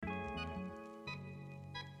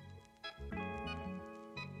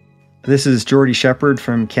This is Jordy Shepherd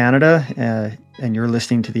from Canada, and you're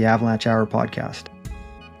listening to the Avalanche Hour podcast.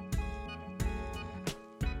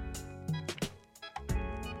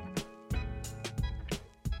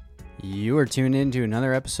 You are tuned in to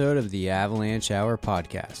another episode of the Avalanche Hour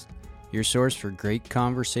podcast, your source for great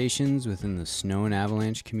conversations within the snow and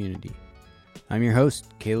avalanche community. I'm your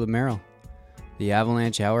host, Caleb Merrill. The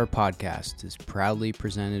Avalanche Hour podcast is proudly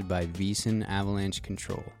presented by Veasan Avalanche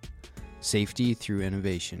Control, safety through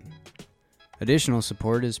innovation. Additional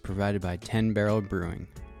support is provided by 10 Barrel Brewing.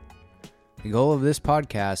 The goal of this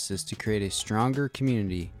podcast is to create a stronger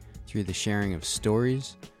community through the sharing of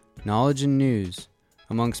stories, knowledge, and news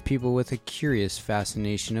amongst people with a curious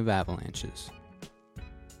fascination of avalanches.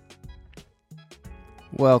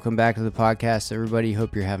 Welcome back to the podcast, everybody.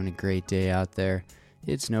 Hope you're having a great day out there.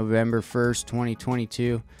 It's November 1st,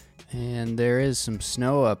 2022, and there is some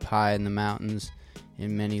snow up high in the mountains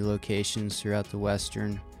in many locations throughout the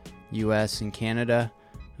western U.S. and Canada.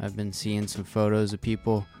 I've been seeing some photos of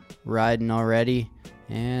people riding already,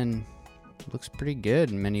 and it looks pretty good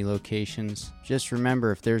in many locations. Just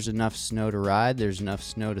remember, if there's enough snow to ride, there's enough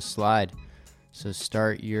snow to slide. So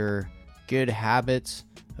start your good habits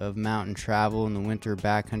of mountain travel in the winter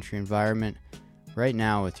backcountry environment right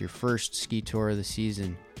now with your first ski tour of the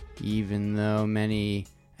season. Even though many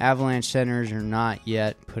avalanche centers are not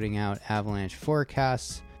yet putting out avalanche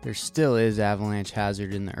forecasts, there still is avalanche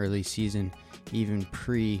hazard in the early season, even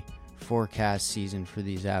pre-forecast season for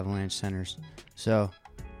these avalanche centers. So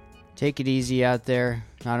take it easy out there.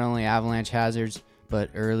 Not only avalanche hazards, but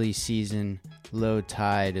early season low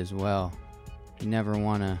tide as well. You never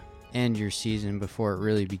want to end your season before it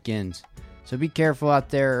really begins. So be careful out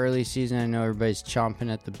there early season. I know everybody's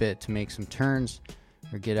chomping at the bit to make some turns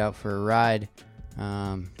or get out for a ride,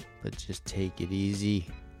 but just take it easy.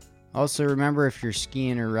 Also remember, if you're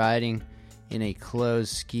skiing or riding in a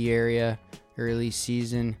closed ski area early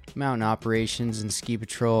season, mountain operations and ski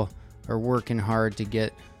patrol are working hard to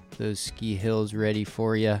get those ski hills ready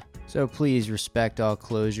for you. So please respect all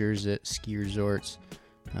closures at ski resorts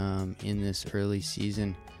in this early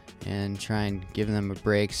season and try and give them a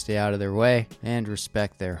break, stay out of their way, and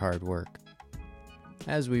respect their hard work.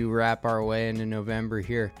 As we wrap our way into November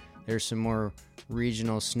here, there's some more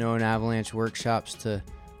regional snow and avalanche workshops to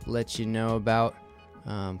let you know about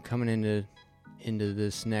coming into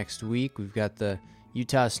this next week. We've got the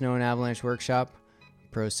Utah Snow and Avalanche Workshop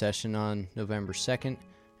pro session on November 2nd,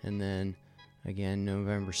 and then again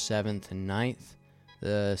November 7th and 9th.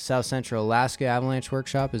 The South Central Alaska Avalanche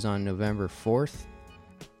Workshop is on November 4th,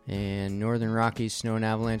 and Northern Rockies Snow and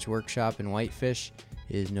Avalanche Workshop in Whitefish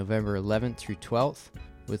is November 11th through 12th,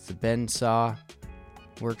 with the Bend Saw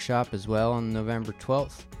Workshop as well on November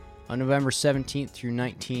 12th. On November 17th through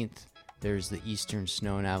 19th, there's the Eastern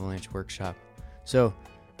Snow and Avalanche Workshop. So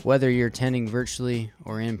whether you're attending virtually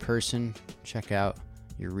or in person, check out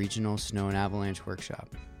your regional snow and avalanche workshop.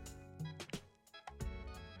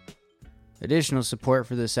 Additional support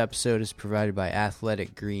for this episode is provided by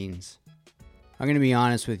Athletic Greens. I'm going to be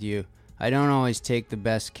honest with you, I don't always take the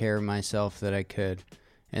best care of myself that I could,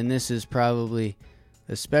 and this is probably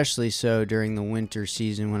especially so during the winter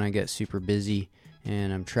season when I get super busy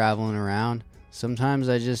and I'm traveling around. Sometimes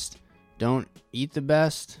I just don't eat the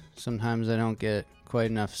best. Sometimes I don't get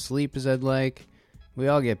quite enough sleep as I'd like. We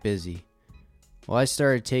all get busy. Well, I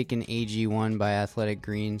started taking AG1 by Athletic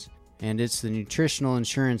Greens, and it's the nutritional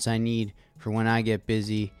insurance I need for when I get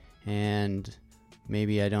busy and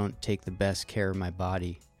maybe I don't take the best care of my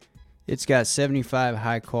body. It's got 75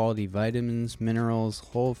 high-quality vitamins, minerals,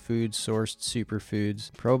 whole food sourced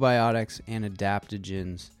superfoods, probiotics, and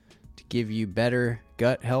adaptogens to give you better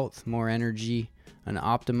gut health, more energy, an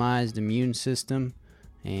optimized immune system,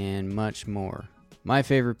 and much more. My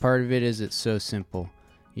favorite part of it is it's so simple.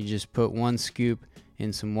 You just put one scoop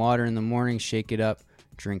in some water in the morning, shake it up,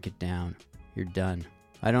 drink it down. You're done.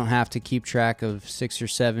 I don't have to keep track of 6 or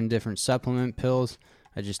 7 different supplement pills.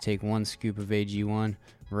 I just take one scoop of AG1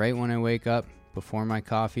 right when I wake up before my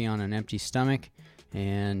coffee on an empty stomach,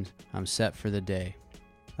 and I'm set for the day.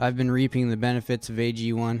 I've been reaping the benefits of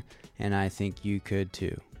AG1, and I think you could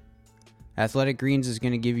too. Athletic Greens is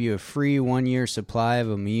going to give you a free 1-year supply of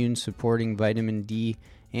immune-supporting vitamin D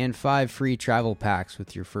and 5 free travel packs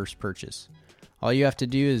with your first purchase. All you have to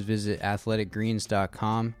do is visit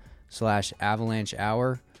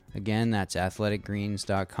athleticgreens.com/avalanchehour. Again, that's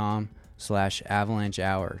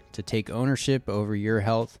athleticgreens.com/avalanchehour to take ownership over your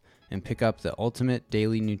health and pick up the ultimate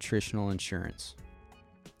daily nutritional insurance.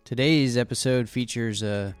 Today's episode features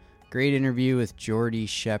a great interview with Jordy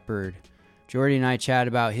Shepherd. Jordy and I chat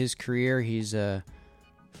about his career. He's a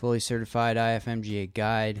fully certified IFMGA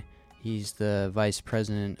guide. He's the vice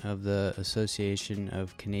president of the Association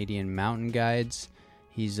of Canadian Mountain Guides.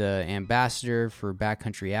 He's an ambassador for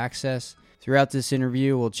Backcountry Access. Throughout this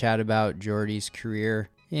interview, we'll chat about Jordy's career,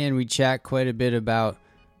 and we chat quite a bit about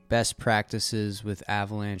best practices with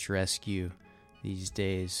avalanche rescue these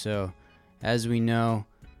days. So, as we know,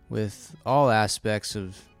 with all aspects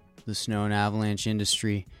of the snow and avalanche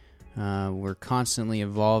industry, we're constantly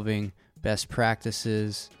evolving best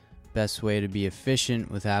practices, best way to be efficient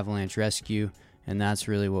with avalanche rescue, and that's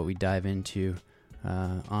really what we dive into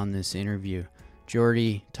on this interview.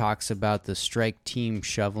 Jordy talks about the strike team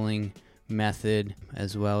shoveling method,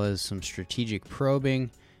 as well as some strategic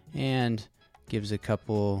probing, and gives a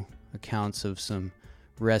couple accounts of some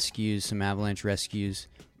rescues, some avalanche rescues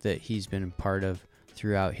that he's been a part of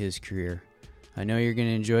throughout his career. I know you're going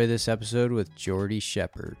to enjoy this episode with Jordy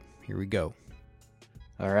Shepherd. Here we go.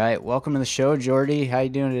 All right, welcome to the show, Jordy. How you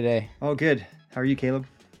doing today? Oh, good. How are you, Caleb?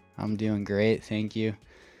 I'm doing great, thank you.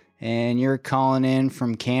 And you're calling in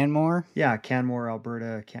from Canmore? Yeah, Canmore,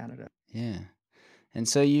 Alberta, Canada. Yeah. And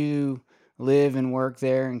so you live and work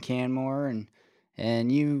there in Canmore,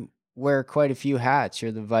 and you wear quite a few hats.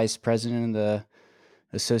 You're the vice president of the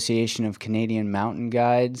Association of Canadian Mountain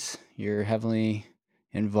Guides. You're heavily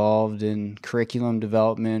involved in curriculum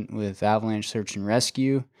development with avalanche search and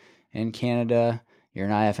rescue in Canada. You're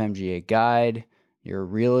an IFMGA guide. You're a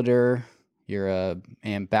realtor. You're an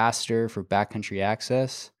ambassador for Backcountry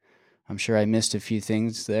Access. I'm sure I missed a few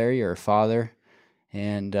things there. You're a father.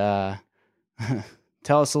 And tell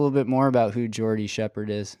us a little bit more about who Jordy Shepherd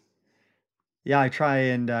is. Yeah, I try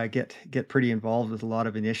and get pretty involved with a lot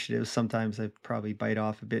of initiatives. Sometimes I probably bite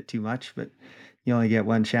off a bit too much, but you only get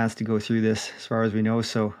one chance to go through this as far as we know,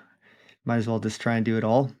 so might as well just try and do it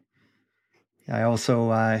all. I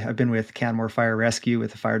also, I've been with Canmore Fire Rescue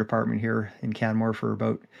with the fire department here in Canmore for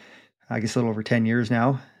about, I guess, a little over 10 years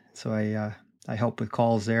now. So I help with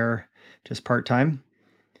calls there just part-time.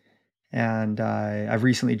 And I've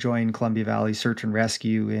recently joined Columbia Valley Search and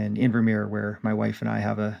Rescue in Invermere, where my wife and I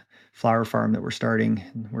have a flower farm that we're starting.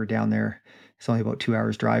 And we're down there. It's only about 2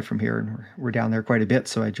 hours drive from here, and we're down there quite a bit.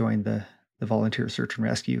 So I joined the volunteer search and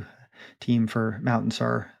rescue team for Mountain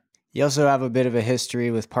SAR. You also have a bit of a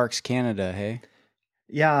history with Parks Canada, hey?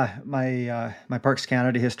 Yeah, my Parks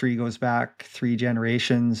Canada history goes back 3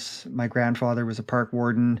 generations. My grandfather was a park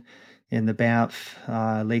warden in the Banff,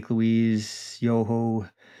 Lake Louise, Yoho,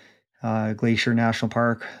 Glacier National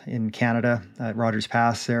Park in Canada at Rogers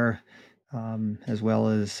Pass there, as well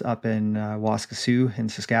as up in Waskesiu in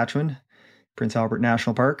Saskatchewan, Prince Albert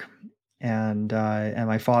National Park. And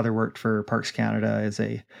my father worked for Parks Canada as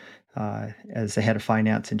the head of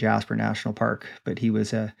finance in Jasper National Park, but he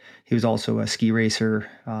was also a ski racer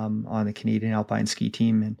on the Canadian Alpine ski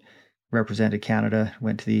team and represented Canada.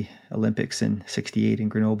 Went to the Olympics in '68 in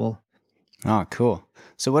Grenoble. Oh, cool.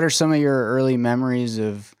 So, what are some of your early memories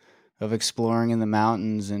of exploring in the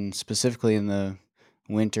mountains, and specifically in the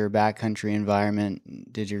winter backcountry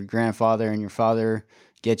environment? Did your grandfather and your father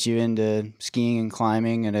get you into skiing and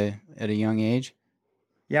climbing at a young age?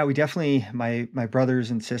 Yeah, we definitely, my brothers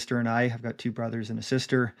and sister and I have got 2 brothers and a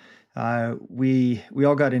sister. We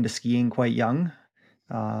all got into skiing quite young.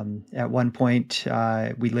 At one point,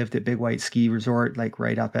 we lived at Big White Ski Resort, like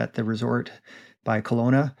right up at the resort by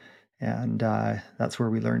Kelowna. And that's where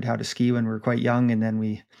we learned how to ski when we were quite young. And then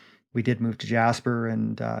we did move to Jasper,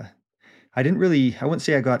 and I wouldn't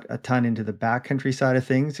say I got a ton into the backcountry side of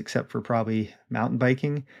things, except for probably mountain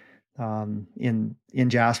biking in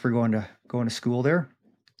Jasper, going to school there.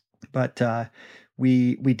 But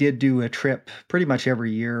we did do a trip pretty much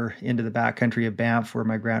every year into the backcountry of Banff, where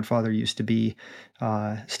my grandfather used to be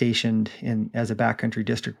stationed as a backcountry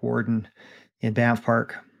district warden in Banff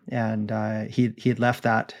Park, and he had left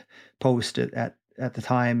that post at the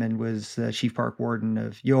time and was the chief park warden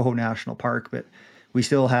of Yoho National Park. But we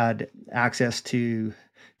still had access to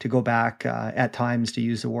go back at times to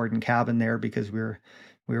use the warden cabin there, because we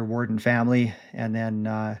were warden family. And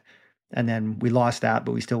then we lost that,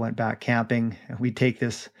 but we still went back camping. We'd take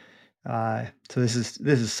this. So this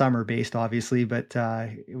is summer based, obviously, but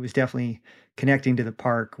it was definitely connecting to the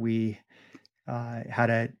park. We had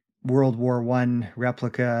a World War I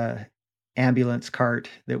replica ambulance cart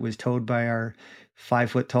that was towed by our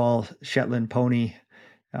 5-foot tall Shetland pony.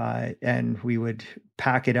 And we would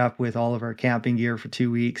pack it up with all of our camping gear for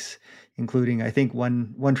 2 weeks, including, I think,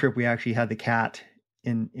 one trip we actually had the cat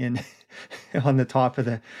in on the top of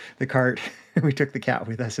the cart. We took the cat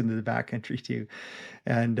with us into the backcountry too.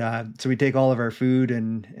 And so we take all of our food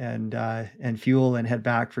and fuel and head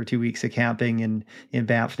back for 2 weeks of camping in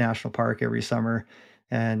Banff National Park every summer.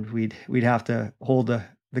 And we'd have to hold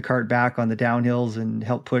the cart back on the downhills and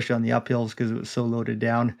help push on the uphills because it was so loaded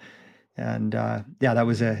down. And yeah, that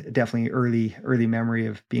was a definitely early memory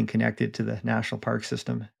of being connected to the national park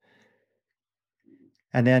system.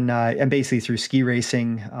 And then and basically through ski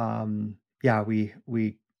racing, yeah,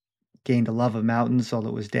 we gained a love of mountains, although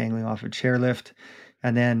it was dangling off a chairlift.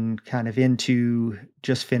 And then kind of into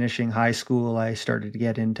just finishing high school, I started to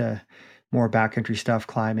get into more backcountry stuff,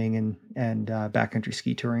 climbing and backcountry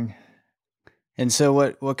ski touring. And so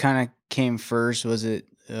what kind of came first? Was it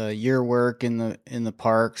your work in the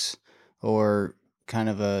parks, or kind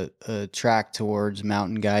of a track towards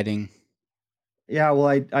mountain guiding? Yeah,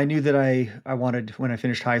 well, I knew that I wanted when I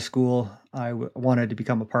finished high school, wanted to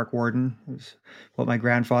become a park warden. It was what my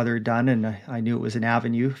grandfather had done, and I knew it was an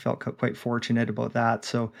avenue. Felt quite fortunate about that.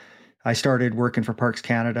 So I started working for Parks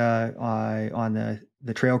Canada on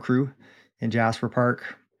the trail crew in Jasper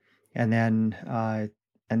Park, and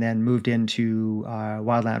then moved into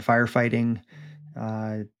wildland firefighting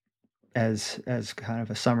uh, as kind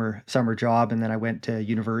of a summer job. And then I went to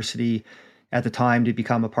university at the time to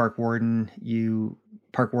become a park warden.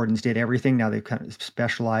 Park wardens did everything. Now they've kind of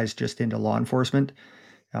specialized just into law enforcement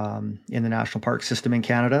in the national park system in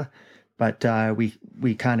Canada. But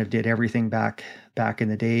we kind of did everything back in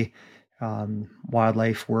the day: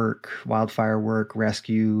 wildlife work, wildfire work,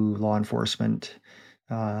 rescue, law enforcement,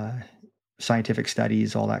 uh, scientific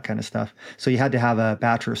studies, all that kind of stuff. So you had to have a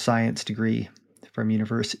Bachelor of Science degree from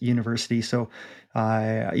university. So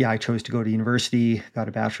yeah, I chose to go to university, got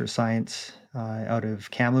a Bachelor of Science out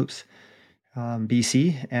of Kamloops,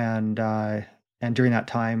 BC, and during that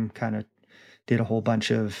time, kind of did a whole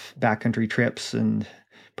bunch of backcountry trips and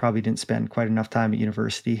probably didn't spend quite enough time at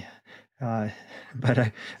university. Uh, but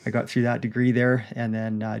I got through that degree there and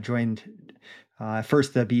then joined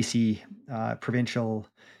first the BC provincial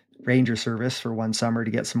ranger service for one summer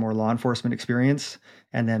to get some more law enforcement experience,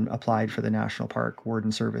 and then applied for the national park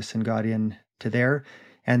warden service and got in to there.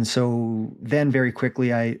 And so then very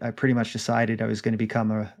quickly, I pretty much decided I was going to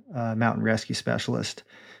become a mountain rescue specialist,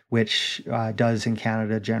 which does in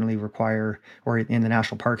Canada generally require, or in the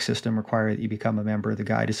national park system require, that you become a member of the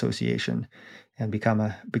Guide Association and become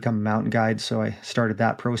a mountain guide. So I started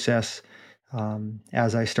that process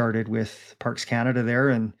as I started with Parks Canada there.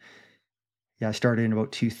 And yeah, I started in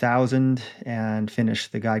about 2000 and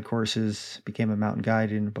finished the guide courses, became a mountain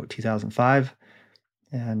guide in about 2005.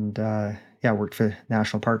 And yeah, worked for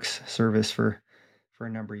National Parks Service for a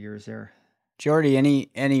number of years there. Jordy,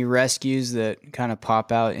 any rescues that kind of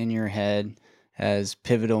pop out in your head as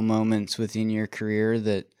pivotal moments within your career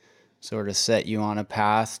that sort of set you on a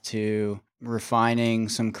path to refining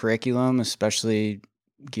some curriculum, especially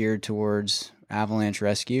geared towards avalanche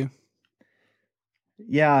rescue?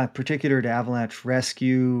 Yeah, particular to avalanche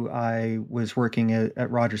rescue, I was working at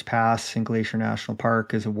Rogers Pass in Glacier National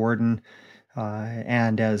Park as a warden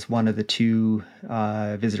and as one of the two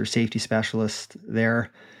visitor safety specialists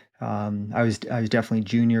there. I was definitely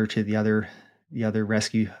junior to the other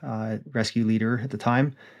rescue leader at the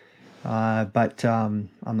time. But I'm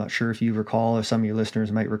not sure if you recall, if some of your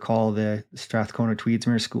listeners might recall, the Strathcona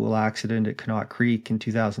Tweedsmuir School accident at Connaught Creek in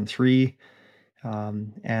 2003.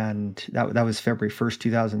 And that was February 1st,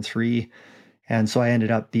 2003. And so I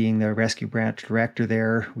ended up being the rescue branch director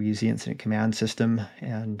there. We use the incident command system,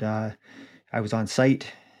 and I was on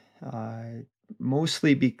site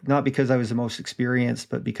mostly not because I was the most experienced,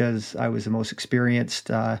 but because I was the most experienced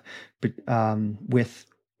with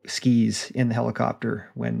skis in the helicopter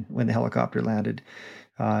when the helicopter landed.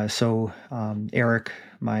 So Eric,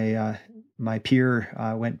 my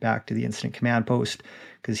peer, went back to the incident command post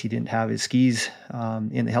because he didn't have his skis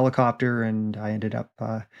in the helicopter, and I ended up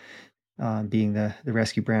being the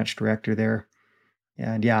rescue branch director there.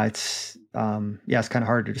 And yeah, it's kind of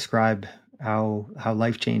hard to describe how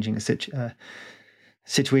life changing a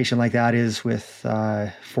situation like that is with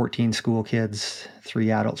 14 school kids, 3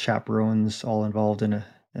 adult chaperones, all involved in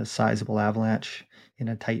a sizable avalanche in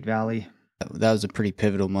a tight valley. That was a pretty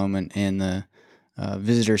pivotal moment in the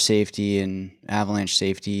visitor safety and avalanche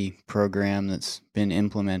safety program that's been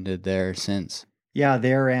implemented there since. Yeah,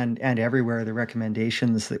 there and everywhere, the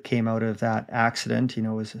recommendations that came out of that accident,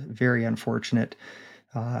 was a very unfortunate,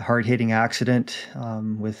 hard-hitting accident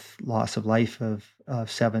with loss of life of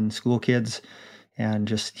 7 school kids, and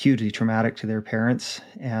just hugely traumatic to their parents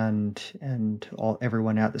and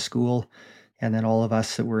everyone at the school, and then all of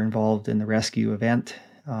us that were involved in the rescue event.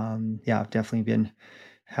 Yeah, I've definitely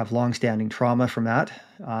have longstanding trauma from that,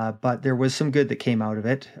 but there was some good that came out of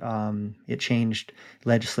it. It changed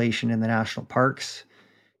legislation in the national parks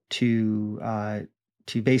to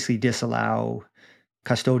basically disallow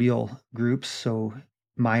custodial groups, so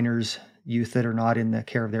minors youth that are not in the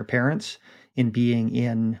care of their parents in being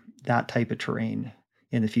in that type of terrain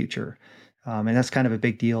in the future. And that's kind of a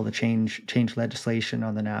big deal to change legislation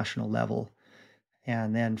on the national level.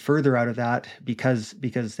 And then further out of that, because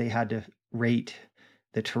they had to rate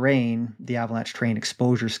the terrain, the avalanche terrain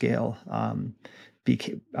exposure scale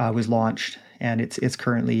was launched, and it's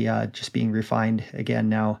currently just being refined again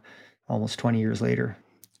now, almost 20 years later.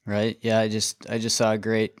 Right. Yeah, I just saw a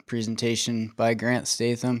great presentation by Grant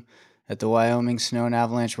Statham at the Wyoming Snow and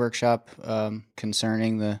Avalanche Workshop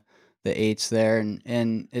concerning the eights there,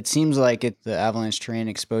 and it seems like the avalanche terrain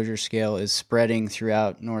exposure scale is spreading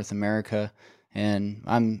throughout North America, and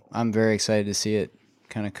I'm very excited to see it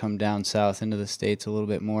kind of come down south into the States a little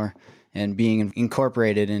bit more and being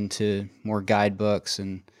incorporated into more guidebooks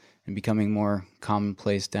and becoming more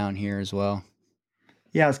commonplace down here as well.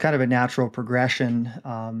 Yeah, it's kind of a natural progression,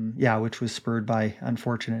 which was spurred by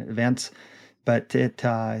unfortunate events. But it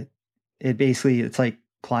basically, it's like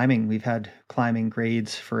climbing. We've had climbing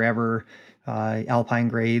grades forever, alpine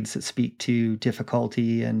grades that speak to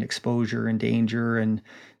difficulty and exposure and danger, and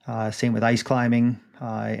same with ice climbing.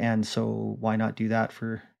 And so why not do that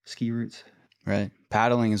for ski routes? Right.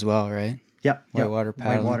 Paddling as well, right? Yep. Whitewater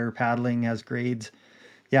paddling. Whitewater paddling has grades.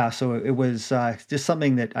 Yeah, so it was just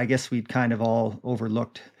something that I guess we'd kind of all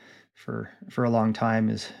overlooked for a long time,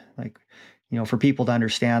 is like, for people to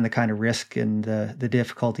understand the kind of risk and the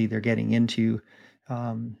difficulty they're getting into,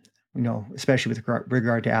 especially with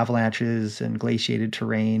regard to avalanches and glaciated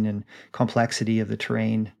terrain and complexity of the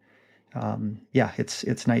terrain.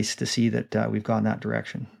 It's nice to see that we've gone that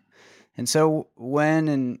direction. And so when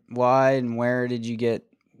and why and where did you get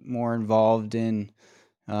more involved in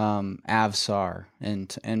AVSAR,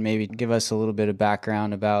 and maybe give us a little bit of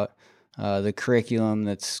background about the curriculum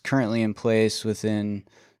that's currently in place within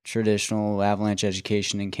traditional avalanche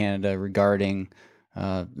education in Canada regarding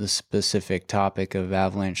the specific topic of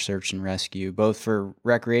avalanche search and rescue, both for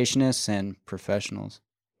recreationists and professionals?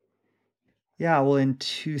 Yeah, well, in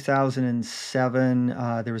 2007,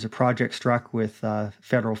 there was a project struck with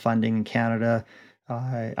federal funding in Canada.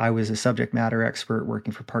 I was a subject matter expert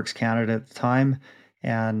working for Parks Canada at the time,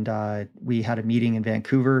 and we had a meeting in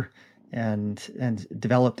Vancouver and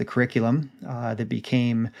developed the curriculum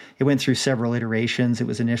it went through several iterations. It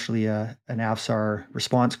was initially an AVSAR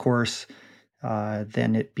response course.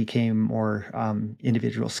 Then it became more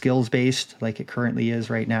individual skills based, like it currently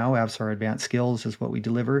is right now. AVSAR Advanced Skills is what we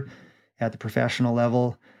deliver at the professional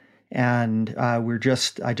level. And I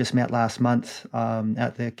just met last month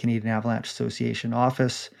at the Canadian Avalanche Association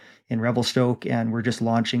office in Revelstoke, and we're just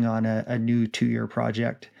launching on a new 2-year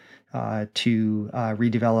project to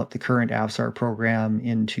redevelop the current AVSAR program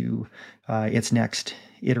into its next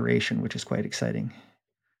iteration, which is quite exciting.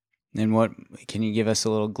 And what can you give us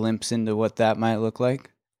a little glimpse into what that might look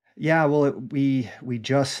like? Yeah, well, we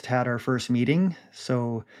just had our first meeting,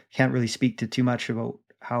 so can't really speak to too much about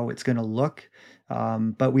how it's going to look.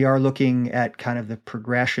 But we are looking at kind of the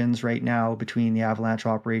progressions right now between the Avalanche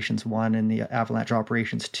Operations 1 and the Avalanche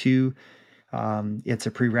Operations 2. It's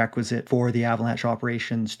a prerequisite for the Avalanche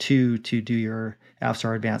Operations 2 to do your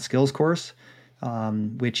AVSAR Advanced Skills course,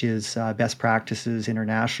 which is best practices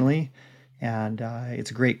internationally. And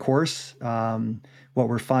it's a great course. What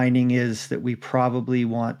we're finding is that we probably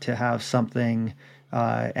want to have something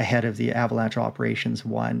ahead of the Avalanche Operations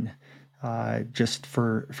 1, just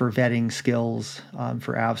for vetting skills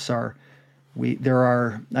for AVSAR. There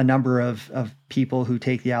are a number of people who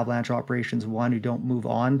take the Avalanche Operations 1 who don't move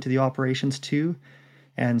on to the Operations 2.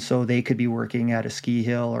 And so they could be working at a ski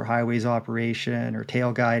hill or highways operation or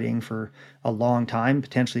tail guiding for a long time,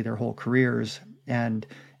 potentially their whole careers, and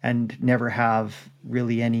never have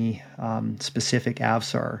really any specific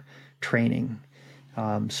AVSAR training.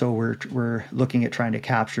 So we're looking at trying to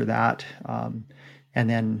capture that, and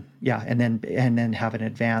then have an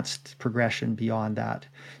advanced progression beyond that.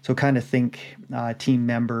 So kind of think team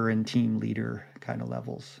member and team leader kind of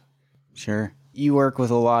levels. Sure. You work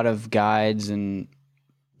with a lot of guides and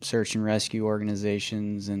search and rescue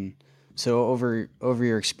organizations, and so over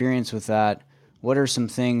your experience with that, what are some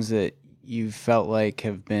things that you felt like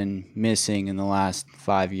have been missing in the last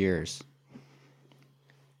 5 years?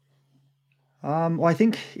 Well, I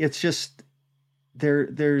think it's just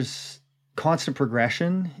there's constant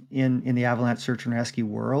progression in the avalanche search and rescue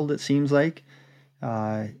world. It seems like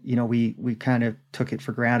we kind of took it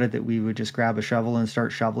for granted that we would just grab a shovel and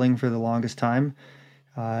start shoveling for the longest time,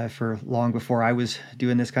 for long before I was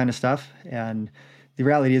doing this kind of stuff. And the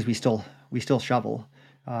reality is we still shovel,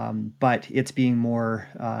 but it's being more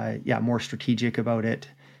strategic about it,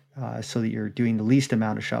 so that you're doing the least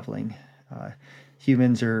amount of shoveling.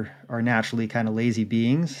 humans are naturally kind of lazy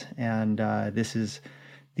beings, and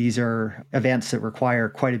these are events that require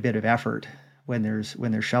quite a bit of effort when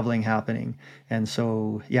there's shoveling happening. And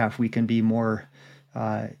so, yeah, if we can be more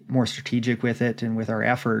strategic with it and with our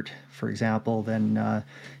effort, for example, then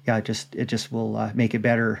yeah, it just will make it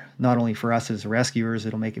better not only for us as rescuers,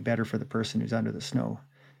 it'll make it better for the person who's under the snow.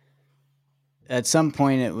 At some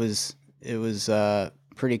point, it was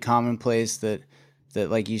pretty commonplace that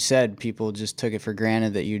like you said, people just took it for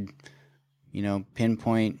granted that you'd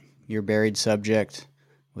pinpoint your buried subject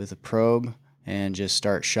with a probe and just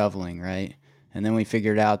start shoveling, right? And then we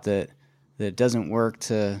figured out that it doesn't work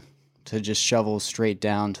to just shovel straight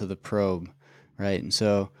down to the probe, right? And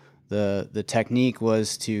so the technique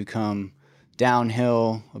was to come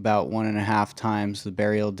downhill about 1.5 times the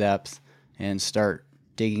burial depth and start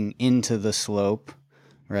digging into the slope,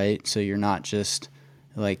 right? So you're not just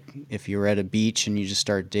like if you were at a beach and you just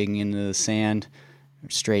start digging into the sand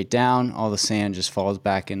straight down, all the sand just falls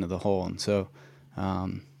back into the hole. And so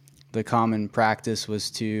the common practice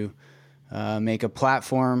was to make a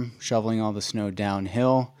platform, shoveling all the snow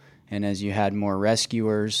downhill, and as you had more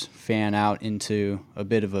rescuers, fan out into a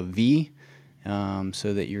bit of a V,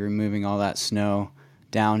 so that you're removing all that snow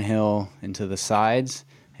downhill into the sides,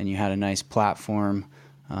 and you had a nice platform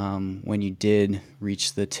when you did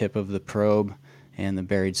reach the tip of the probe and the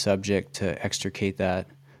buried subject to extricate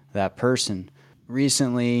that person.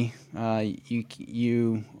 Recently,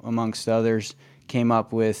 you amongst others came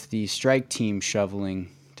up with the strike team shoveling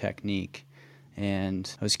technique,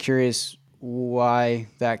 and I was curious why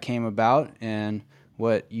that came about and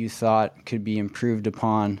what you thought could be improved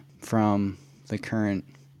upon from the current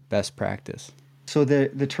best practice. So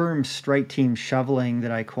the term strike team shoveling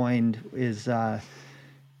that I coined is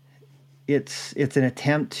it's an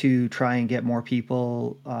attempt to try and get more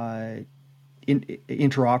people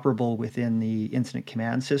interoperable within the incident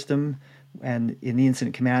command system. And in the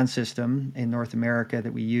incident command system in North America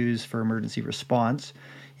that we use for emergency response,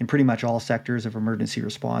 in pretty much all sectors of emergency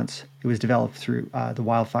response, it was developed through the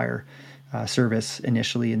wildfire service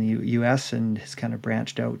initially in the U.S. and has kind of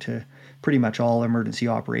branched out to pretty much all emergency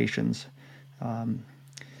operations,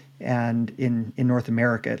 and in North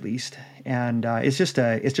America at least. And it's just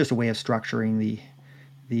a way of structuring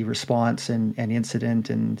the response and incident,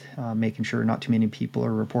 and making sure not too many people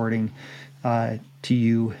are reporting to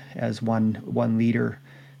you as one leader,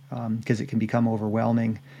 because it can become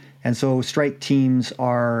overwhelming. And so strike teams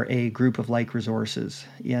are a group of like resources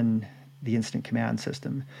in the incident command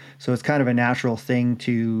system. So it's kind of a natural thing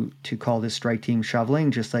to call this strike team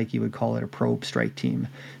shoveling, just like you would call it a probe strike team,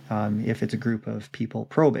 if it's a group of people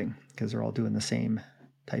probing, because they're all doing the same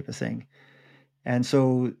type of thing. And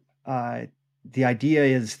so the idea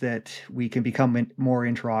is that we can become more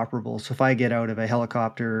interoperable. So if I get out of a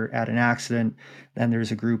helicopter at an accident, then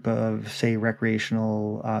there's a group of, say,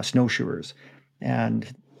 recreational snowshoers, and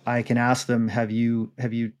I can ask them, have you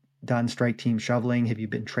done strike team shoveling? Have you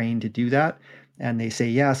been trained to do that? And they say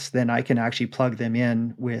yes, then I can actually plug them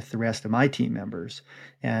in with the rest of my team members,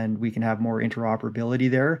 and we can have more interoperability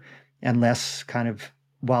there, and less kind of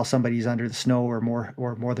while somebody's under the snow, or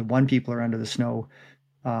more than one people are under the snow,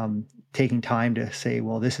 taking time to say,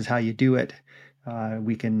 well, this is how you do it.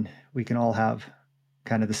 We can all have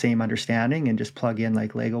kind of the same understanding and just plug in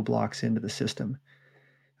like Lego blocks into the system.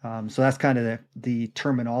 So that's kind of the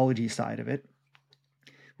terminology side of it.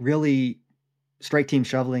 Really, strike team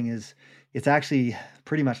shoveling it's actually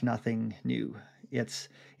pretty much nothing new. It's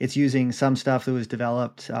using some stuff that was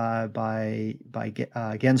developed by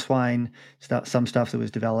Genswein, some stuff that was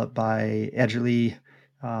developed by Edgerly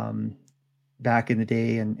back in the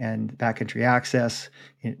day, and backcountry access.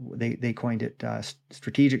 They coined it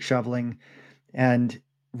strategic shoveling. And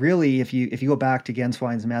really, if you go back to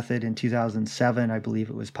Genswein's method in 2007, I believe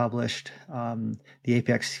it was published, the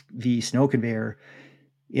Apex V snow conveyor.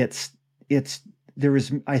 I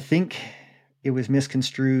think it was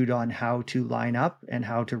misconstrued on how to line up and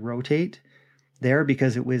how to rotate there,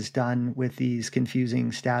 because it was done with these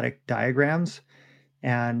confusing static diagrams,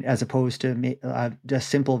 and as opposed to just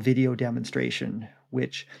simple video demonstration,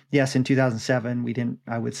 which, yes, in 2007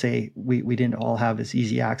 I would say we didn't all have as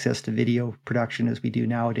easy access to video production as we do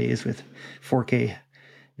nowadays with 4K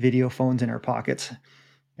video phones in our pockets.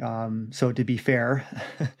 So to be fair,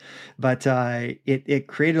 but it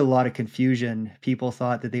created a lot of confusion. People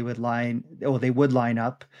thought that they would line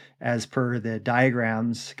up as per the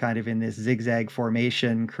diagrams, kind of in this zigzag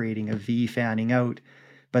formation, creating a V fanning out.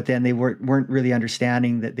 But then they weren't really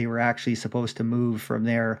understanding that they were actually supposed to move from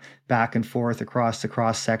there back and forth across the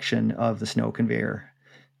cross section of the snow conveyor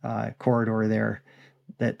corridor there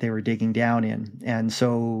that they were digging down in. And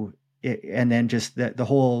so and then just the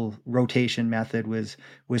whole rotation method was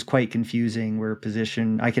quite confusing. Where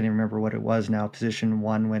position, I can't even remember what it was now. Position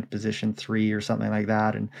 1 went position 3 or something like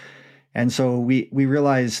that, and so we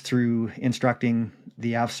realized through instructing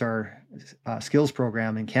the AFSAR skills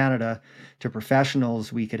program in Canada to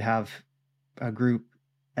professionals, we could have a group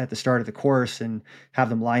at the start of the course and have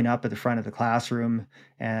them line up at the front of the classroom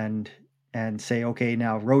and say, okay,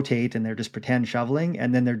 now rotate, and they're just pretend shoveling,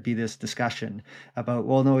 and then there'd be this discussion about,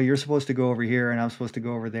 well, no, you're supposed to go over here and I'm supposed to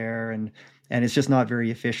go over there, and it's just not very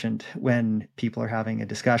efficient when people are having a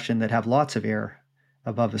discussion that have lots of air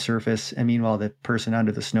above the surface, and meanwhile the person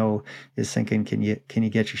under the snow is thinking, can you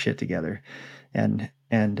get your shit together and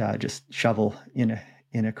just shovel in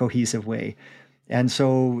a cohesive way. And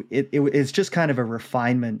so it's just kind of a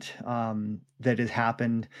refinement that has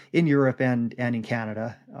happened in Europe and in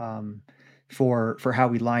Canada for how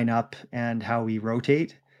we line up and how we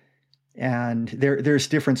rotate. And there's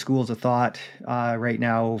different schools of thought right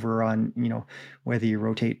now over on, whether you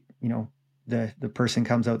rotate, the person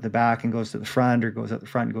comes out the back and goes to the front, or goes out the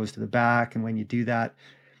front and goes to the back. And when you do that,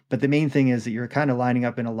 but the main thing is that you're kind of lining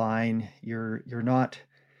up in a line. You're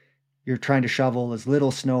trying to shovel as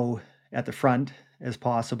little snow at the front as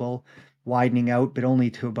possible, widening out, but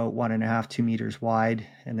only to about 1.5, 2 meters wide,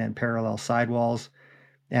 and then parallel sidewalls.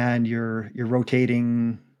 And you're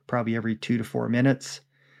rotating probably every 2 to 4 minutes.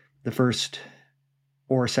 The first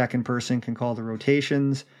or second person can call the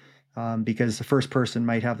rotations, because the first person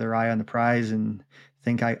might have their eye on the prize and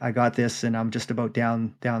think, I got this, and I'm just about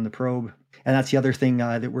down the probe. And that's the other thing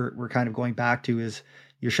that we're kind of going back to, is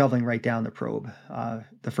you're shoveling right down the probe,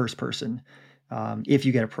 the first person, if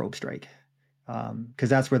you get a probe strike, because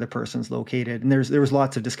that's where the person's located. And there was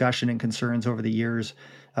lots of discussion and concerns over the years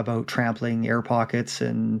about trampling air pockets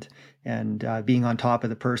and being on top of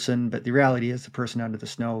the person. But the reality is the person under the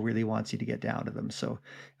snow really wants you to get down to them. So,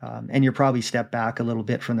 and you're probably step back a little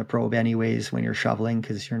bit from the probe anyways when you're shoveling,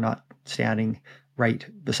 because you're not standing right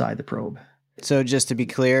beside the probe. So just to be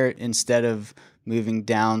clear, instead of moving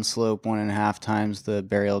down slope 1.5 times the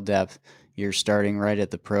burial depth, you're starting right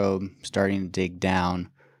at the probe, starting to dig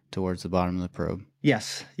down towards the bottom of the probe.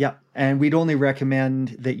 Yes. Yeah. And we'd only recommend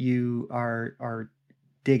that you are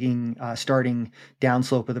digging, starting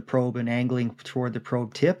downslope of the probe and angling toward the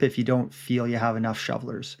probe tip if you don't feel you have enough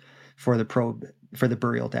shovelers for the probe, for the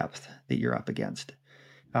burial depth that you're up against.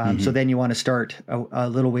 So then you want to start a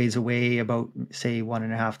little ways away, about, say,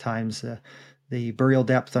 1.5 times the burial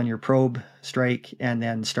depth on your probe strike, and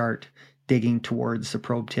then start digging towards the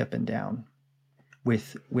probe tip and down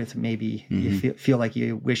with maybe you feel like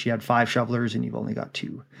you wish you had 5 shovelers and you've only got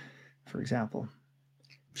 2, for example.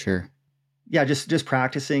 Sure. Yeah, just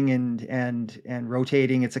practicing and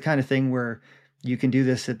rotating. It's the kind of thing where you can do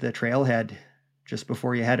this at the trailhead just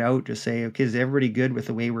before you head out. Just say, okay, is everybody good with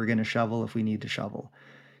the way we're going to shovel if we need to shovel?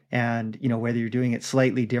 And, whether you're doing it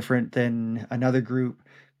slightly different than another group,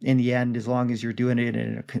 in the end, as long as you're doing it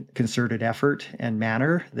in a concerted effort and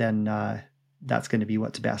manner, then that's going to be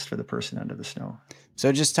what's best for the person under the snow.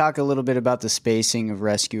 So just talk a little bit about the spacing of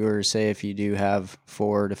rescuers. Say if you do have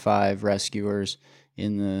 4 to 5 rescuers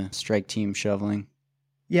in the strike team shoveling.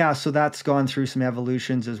 Yeah, so that's gone through some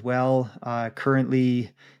evolutions as well.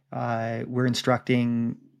 Currently, we're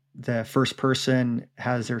instructing the first person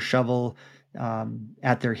has their shovel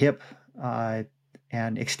at their hip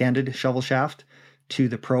and extended shovel shaft to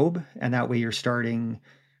the probe, and that way you're starting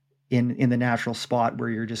in the natural spot where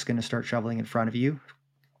you're just going to start shoveling in front of you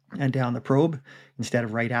and down the probe instead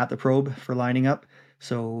of right at the probe for lining up.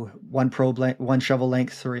 So one shovel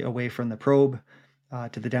length away from the probe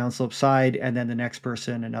to the downslope side, and then the next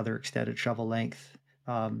person another extended shovel length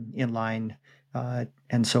in line,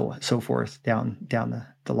 and so forth down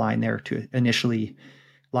the line there to initially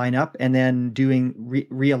line up, and then doing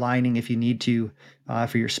realigning if you need to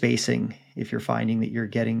for your spacing, if you're finding that you're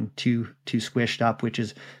getting too squished up, which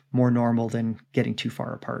is more normal than getting too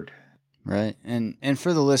far apart. Right. And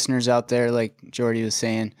for the listeners out there, like Jordy was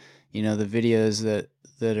saying, the videos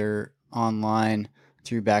that are online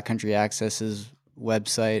through Backcountry Access's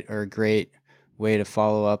website are a great way to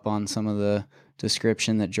follow up on some of the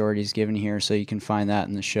description that Jordy's given here. So you can find that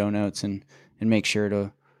in the show notes and make sure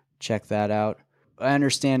to check that out. I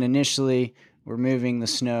understand initially we're moving the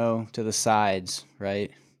snow to the sides,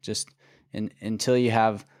 right? Just until you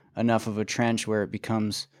have enough of a trench where it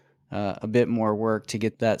becomes a bit more work to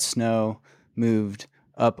get that snow moved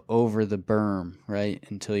up over the berm, right?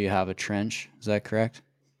 Until you have a trench. Is that correct?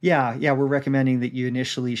 Yeah. We're recommending that you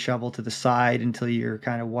initially shovel to the side until you're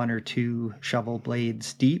kind of 1 or 2 shovel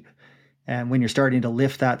blades deep. And when you're starting to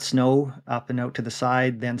lift that snow up and out to the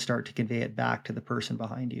side, then start to convey it back to the person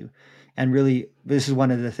behind you. And really, this is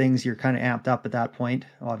one of the things you're kind of amped up at that point,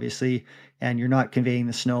 obviously, and you're not conveying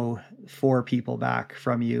the snow 4 people back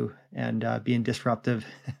from you and being disruptive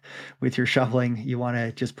with your shoveling. You want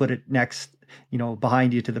to just put it next,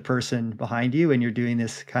 behind you to the person behind you, and you're doing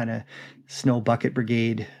this kind of snow bucket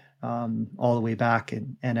brigade all the way back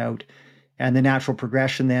and out. And the natural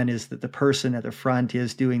progression then is that the person at the front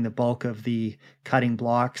is doing the bulk of the cutting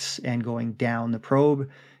blocks and going down the probe.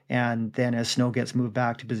 And then as snow gets moved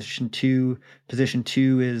back to position two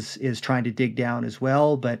is trying to dig down as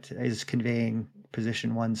well, but is conveying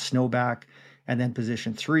position one's snow back. And then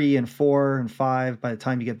position 3 and 4 and 5, by the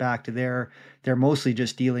time you get back to there, they're mostly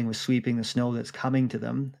just dealing with sweeping the snow that's coming to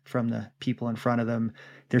them from the people in front of them.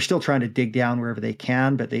 They're still trying to dig down wherever they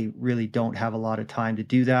can, but they really don't have a lot of time to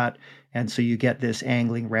do that. And so you get this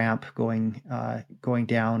angling ramp going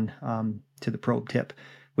down to the probe tip,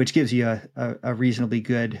 which gives you a reasonably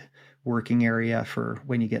good working area for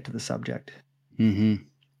when you get to the subject. Mm-hmm.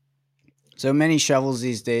 So many shovels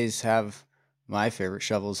these days my favorite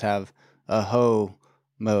shovels have a hoe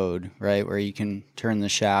mode, right, where you can turn the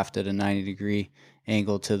shaft at a 90-degree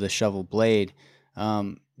angle to the shovel blade.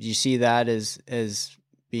 Do you see that as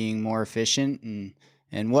being more efficient,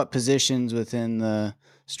 and what positions within the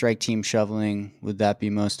strike team shoveling would that be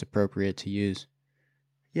most appropriate to use?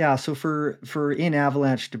 Yeah, so for in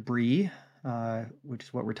avalanche debris, which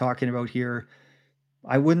is what we're talking about here,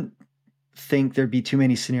 I wouldn't think there'd be too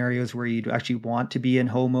many scenarios where you'd actually want to be in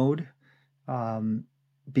hoe mode,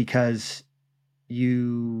 because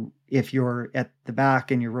if you're at the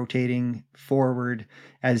back and you're rotating forward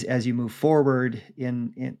as you move forward,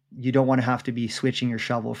 you don't want to have to be switching your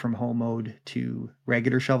shovel from hoe mode to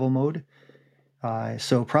regular shovel mode.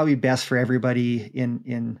 So probably best for everybody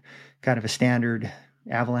in kind of a standard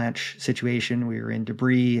avalanche situation. We were in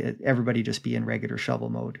debris, everybody just be in regular shovel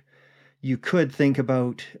mode. You could think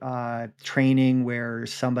about training where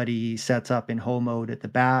somebody sets up in hoe mode at the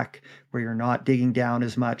back, where you're not digging down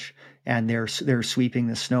as much, and they're sweeping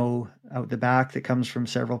the snow out the back that comes from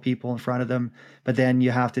several people in front of them. But then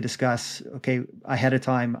you have to discuss, okay, ahead of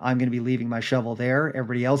time, I'm going to be leaving my shovel there.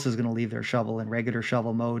 Everybody else is going to leave their shovel in regular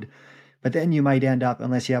shovel mode. But then you might end up,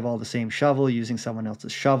 unless you have all the same shovel, using someone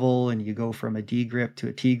else's shovel, and you go from a D grip to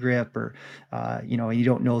a T grip, or and you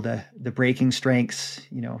don't know the braking strengths,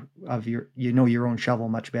 of your own shovel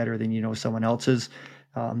much better than you know someone else's.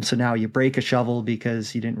 So now you break a shovel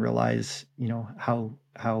because you didn't realize,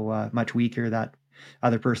 how much weaker that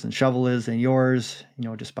other person's shovel is than yours,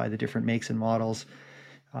 just by the different makes and models.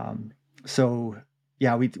 So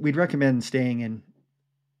yeah, we'd recommend staying in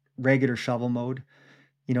regular shovel mode.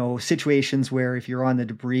 Situations where if you're on the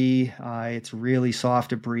debris, it's really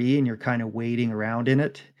soft debris and you're kind of wading around in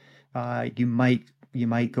it, you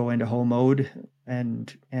might go into hoe mode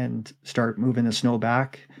and start moving the snow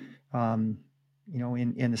back, in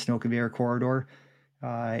the snow conveyor corridor.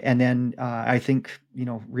 And then I think,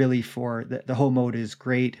 really for the hoe mode is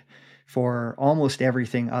great for almost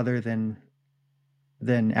everything other than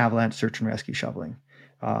avalanche search and rescue shoveling.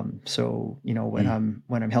 So when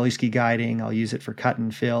I'm heli ski guiding, I'll use it for cut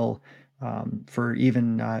and fill.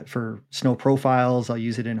 For snow profiles, I'll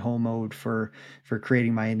use it in hoe mode for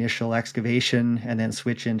creating my initial excavation, and then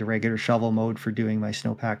switch into regular shovel mode for doing my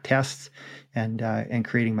snowpack tests and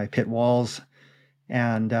creating my pit walls.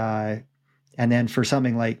 And then for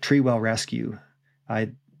something like tree well rescue,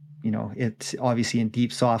 it's obviously in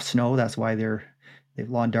deep soft snow. That's why they've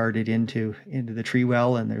lawn darted into the tree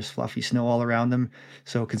well, and there's fluffy snow all around them.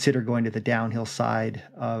 So consider going to the downhill side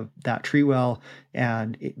of that tree well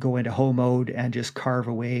and go into hoe mode and just carve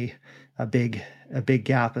away a big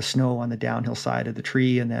gap of snow on the downhill side of the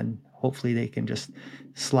tree, and then hopefully they can just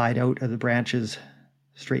slide out of the branches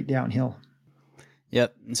straight downhill.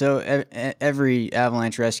 Yep. So every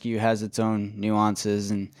avalanche rescue has its own nuances,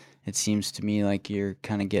 and it seems to me like you're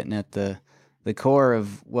kind of getting at the core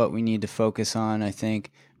of what we need to focus on, I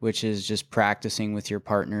think, which is just practicing with your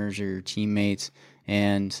partners or your teammates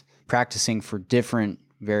and practicing for different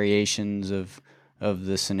variations of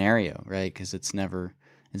the scenario, right? Because it's never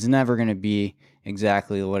going to be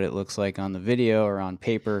exactly what it looks like on the video or on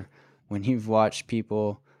paper. When you've watched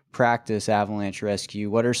people practice avalanche rescue,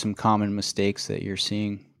 what are some common mistakes that you're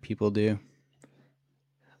seeing people do?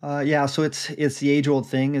 Yeah, so it's the age old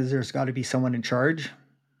thing is there's got to be someone in charge.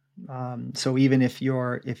 So even if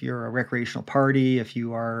you're a recreational party, if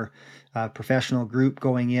you are a professional group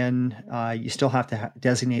going in, you still have to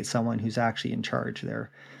designate someone who's actually in charge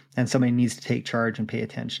there, and somebody needs to take charge and pay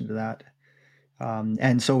attention to that.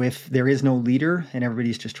 And so if there is no leader and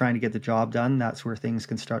everybody's just trying to get the job done, that's where things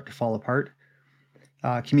can start to fall apart.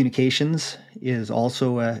 Communications is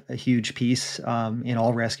also a huge piece in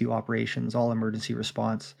all rescue operations, all emergency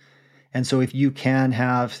response. And so if you can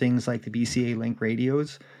have things like the BCA Link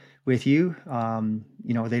radios with you,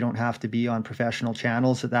 they don't have to be on professional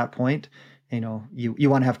channels at that point. You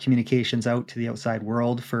want to have communications out to the outside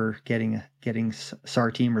world for getting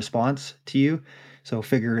SAR team response to you. So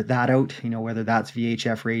figure that out, whether that's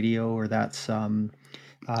VHF radio or that's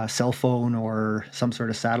cell phone or some sort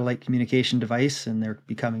of satellite communication device, and they're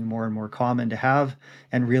becoming more and more common to have,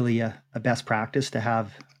 and really a best practice to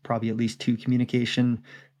have probably at least two communication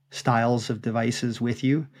styles of devices with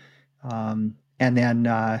you. And then,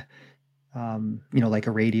 like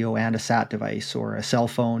a radio and a sat device, or a cell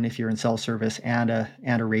phone if you're in cell service, and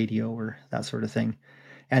a radio, or that sort of thing.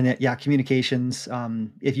 And that, yeah, communications,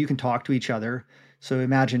 if you can talk to each other. So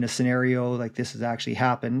imagine a scenario like this has actually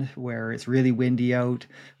happened where it's really windy out,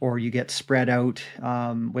 or you get spread out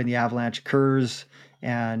when the avalanche occurs,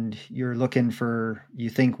 and you're looking for,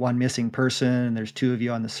 you think, one missing person, and there's two of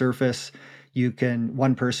you on the surface.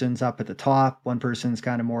 One person's up at the top, one person's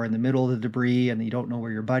kind of more in the middle of the debris, and you don't know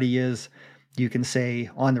where your buddy is. You can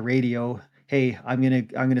say on the radio, hey, I'm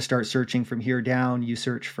gonna start searching from here down. You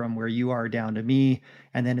search from where you are down to me,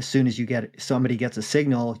 and then as soon as somebody gets a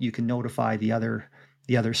signal, you can notify the other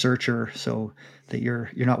searcher, so that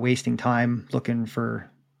you're not wasting time looking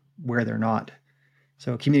for where they're not.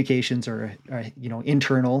 So communications are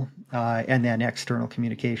internal and then external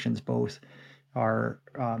communications. Both are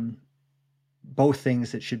both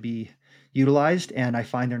things that should be utilized, and I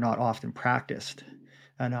find they're not often practiced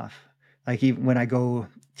enough. Like, even when I go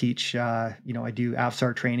teach, I do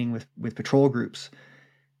AFSAR training with patrol groups.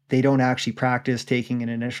 They don't actually practice taking an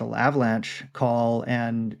initial avalanche call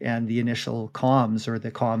and the initial comms, or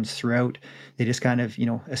the comms throughout. They just kind of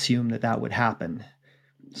assume that would happen.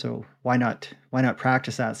 So why not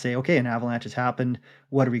practice that? Say, okay, an avalanche has happened.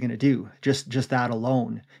 What are we going to do? Just that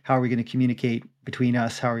alone. How are we going to communicate between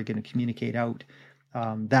us? How are we going to communicate out?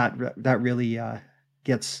 That really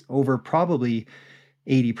gets over probably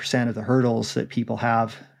 80% of the hurdles that people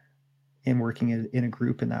have in working in a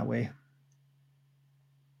group in that way.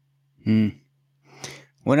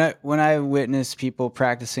 When I witness people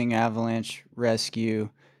practicing avalanche rescue,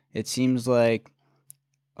 it seems like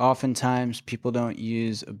oftentimes people don't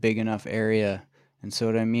use a big enough area. And so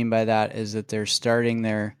what I mean by that is that they're starting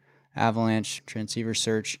their avalanche transceiver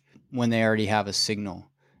search when they already have a signal.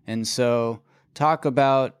 And so talk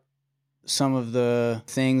about some of the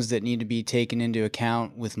things that need to be taken into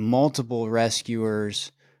account with multiple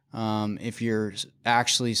rescuers if you're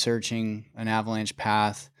actually searching an avalanche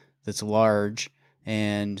path that's large,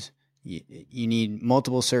 and you need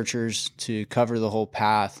multiple searchers to cover the whole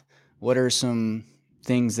path. What are some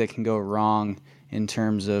things that can go wrong in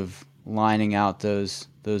terms of lining out those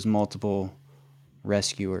multiple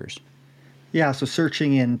rescuers? Yeah, so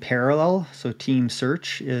searching in parallel, so team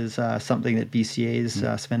search, is something that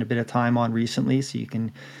BCA's spent a bit of time on recently. So you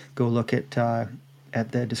can go look at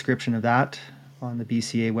the description of that on the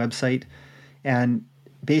BCA website. And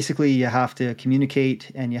basically, you have to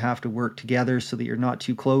communicate and you have to work together so that you're not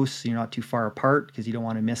too close, you're not too far apart, because you don't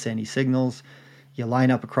want to miss any signals. You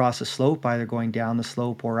line up across a slope, either going down the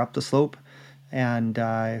slope or up the slope, and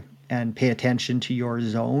pay attention to your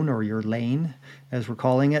zone, or your lane, as we're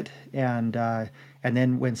calling it. And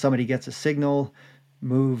then when somebody gets a signal,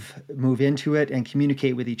 move into it and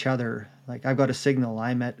communicate with each other. Like, I've got a signal.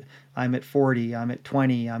 I'm at 40. I'm at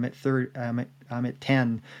 20. I'm at 30. I'm at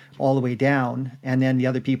 10, all the way down. And then the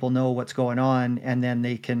other people know what's going on, and then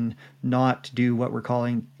they can not do what we're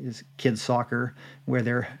calling is kids soccer, where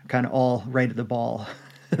they're kind of all right at the ball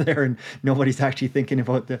there, and nobody's actually thinking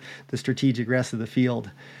about the strategic rest of the field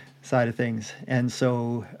side of things. And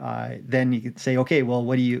so then you could say, okay, well,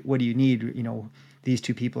 what do you need? These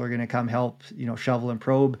two people are going to come help, shovel and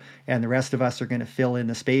probe, and the rest of us are going to fill in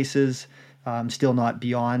the spaces, still not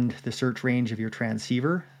beyond the search range of your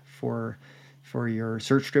transceiver for your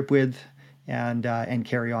search strip width, and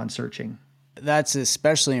carry on searching. That's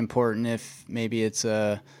especially important if maybe it's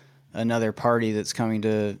another party that's coming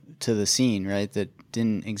to the scene, right? That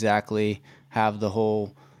didn't exactly have the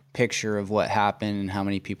whole picture of what happened and how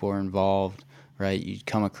many people were involved, right? You'd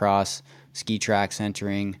come across ski tracks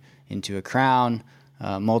entering into a crown,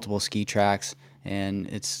 multiple ski tracks, and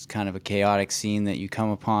it's kind of a chaotic scene that you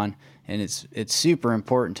come upon. And it's super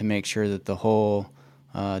important to make sure that the whole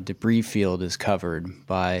debris field is covered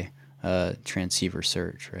by transceiver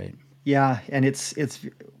search, right? Yeah, and it's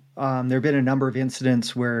there have been a number of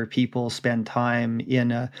incidents where people spend time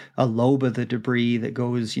in a lobe of the debris that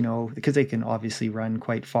goes, because they can obviously run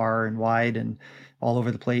quite far and wide and all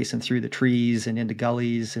over the place, and through the trees and into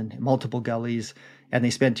gullies and multiple gullies. and they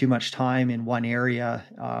spend too much time in one area.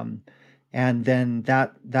 And then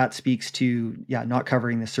that speaks to, yeah, not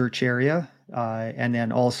covering the search area, and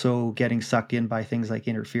then also getting sucked in by things like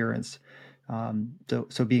interference.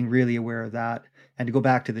 So being really aware of that. And to go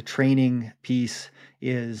back to the training piece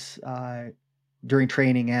is, during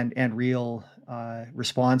training and real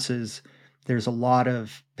responses, there's a lot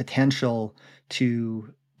of potential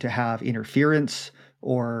to have interference,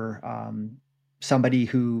 or somebody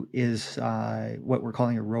who is what we're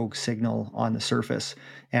calling a rogue signal on the surface,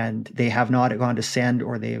 and they have not gone to send,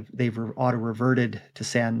 or they've auto reverted to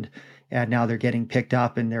send, and now they're getting picked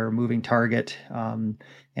up and they're a moving target.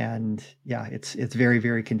 And yeah, it's very,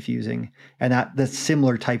 very confusing. And that the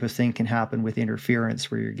similar type of thing can happen with interference,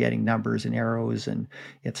 where you're getting numbers and arrows and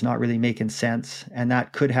it's not really making sense. And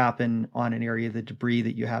that could happen on an area of the debris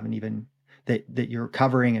that you haven't even that you're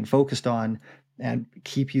covering and focused on, and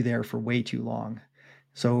keep you there for way too long.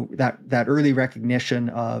 So that early recognition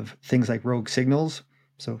of things like rogue signals.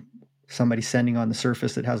 So somebody sending on the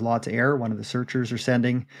surface that has lots of air, one of the searchers are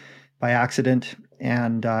sending by accident,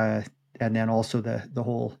 and then also the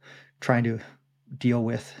whole trying to deal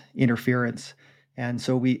with interference. And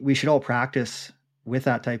so we should all practice with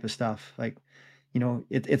that type of stuff. Like,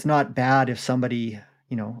 it's not bad if somebody,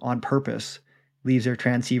 on purpose leaves their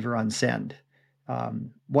transceiver on send,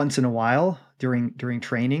 once in a while during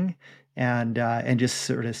training, and just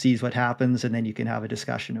sort of sees what happens, and then you can have a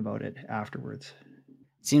discussion about it afterwards.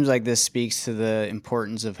 It seems like this speaks to the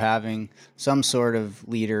importance of having some sort of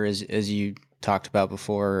leader, as you talked about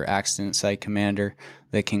before, accident site commander,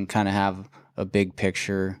 that can kind of have a big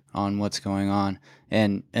picture on what's going on.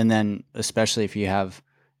 And then especially if you have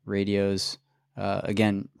radios,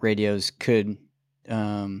 again, radios could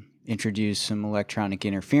introduce some electronic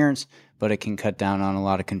interference, but it can cut down on a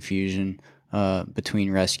lot of confusion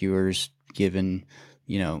between rescuers, given,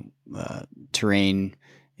 terrain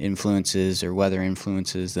influences or weather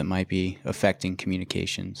influences that might be affecting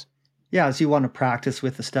communications. Yeah, so you want to practice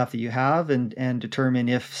with the stuff that you have, and determine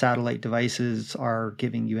if satellite devices are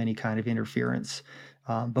giving you any kind of interference,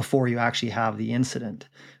 before you actually have the incident.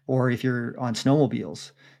 Or if you're on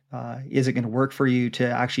snowmobiles, is it going to work for you to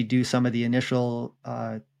actually do some of the initial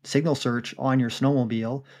signal search on your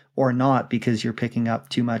snowmobile, or not, because you're picking up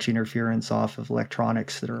too much interference off of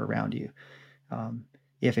electronics that are around you?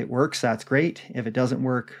 If it works, that's great. If it doesn't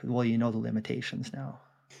work, well, you know the limitations now.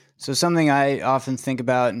 So something I often think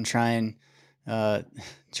about and uh,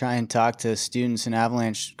 try and talk to students in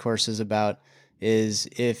avalanche courses about is,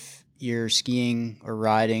 if you're skiing or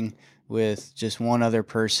riding with just one other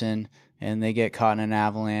person and they get caught in an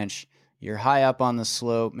avalanche, you're high up on the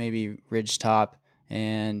slope, maybe ridge top,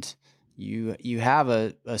 and you have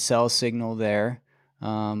a cell signal there,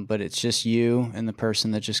 but it's just you and the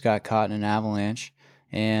person that just got caught in an avalanche,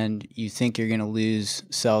 and you think you're going to lose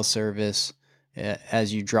cell service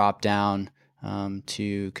as you drop down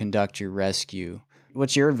to conduct your rescue.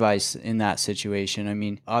 What's your advice in that situation? I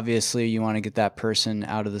mean, obviously you want to get that person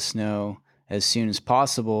out of the snow as soon as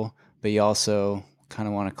possible, but you also kind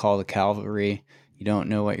of want to call the cavalry. You don't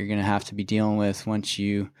know what you're going to have to be dealing with once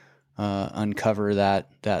you uncover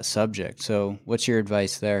that subject. So what's your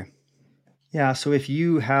advice there? Yeah, so if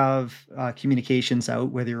you have communications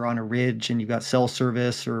out, whether you're on a ridge and you've got cell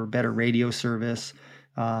service or better radio service,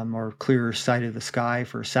 or clearer sight of the sky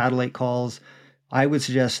for satellite calls, I would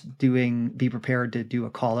suggest be prepared to do a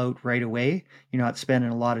call out right away. You're not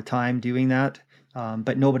spending a lot of time doing that,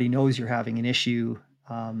 but nobody knows you're having an issue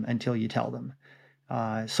until you tell them.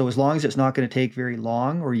 So as long as it's not going to take very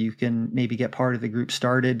long, or you can maybe get part of the group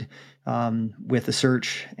started with the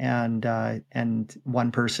search, and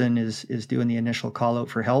one person is doing the initial call out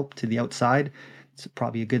for help to the outside, it's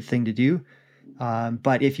probably a good thing to do.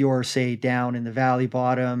 But if you're, say, down in the valley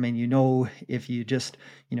bottom, and if you just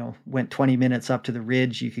went 20 minutes up to the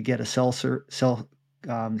ridge, you could get a cell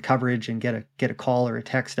coverage and get a call or a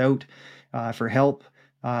text out for help.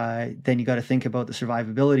 Then you got to think about the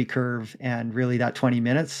survivability curve, and really that 20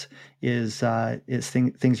 minutes things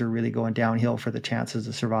are really going downhill for the chances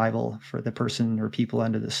of survival for the person or people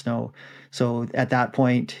under the snow. So at that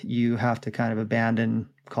point, you have to kind of abandon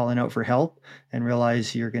calling out for help and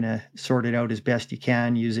realize you're going to sort it out as best you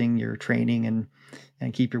can using your training,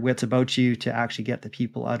 and keep your wits about you to actually get the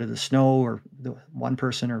people out of the snow, or the one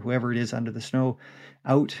person or whoever it is under the snow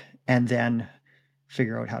out, and then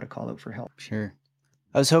figure out how to call out for help. Sure.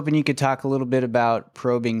 I was hoping you could talk a little bit about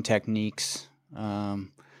probing techniques.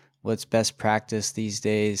 What's best practice these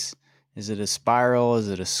days? Is it a spiral? Is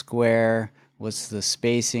it a square? What's the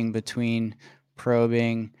spacing between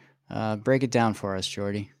probing? Break it down for us,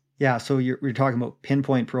 Jordy. Yeah, so we're talking about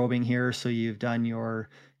pinpoint probing here. So you've done your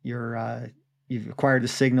you've acquired the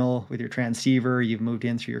signal with your transceiver, you've moved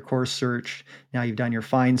in through your coarse search, now you've done your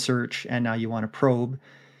fine search, and now you want to probe.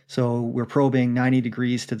 So we're probing 90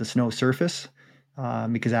 degrees to the snow surface,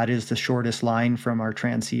 because that is the shortest line from our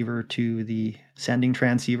transceiver to the sending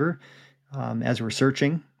transceiver, as we're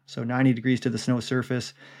searching. So 90 degrees to the snow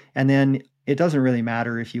surface. And then it doesn't really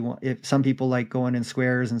matter if some people like going in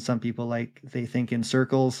squares and some people they think in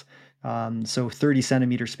circles. So 30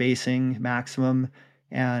 centimeter spacing maximum,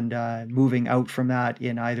 and moving out from that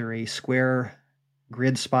in either a square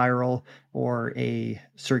grid spiral or a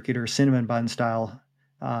circular cinnamon bun style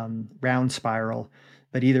round spiral.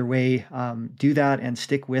 But either way, do that and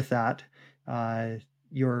stick with that.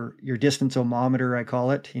 Your distanceometer, I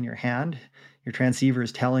call it, in your hand, your transceiver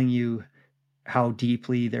is telling you how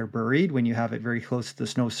deeply they're buried when you have it very close to the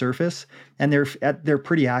snow surface, and they're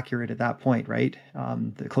pretty accurate at that point, right?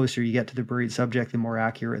 The closer you get to the buried subject, the more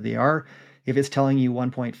accurate they are. If it's telling you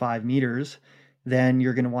 1.5 meters, then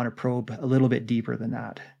you're going to want to probe a little bit deeper than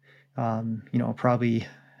that. Probably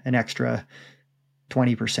an extra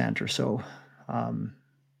 20% or so,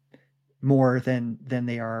 more than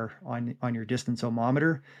they are on your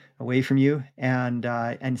distanceometer away from you,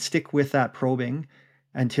 and stick with that probing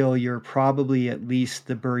until you're probably at least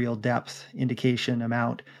the burial depth indication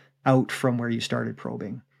amount out from where you started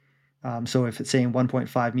probing. So if it's saying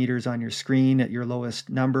 1.5 meters on your screen at your lowest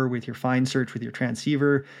number with your fine search with your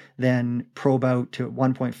transceiver, then probe out to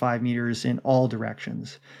 1.5 meters in all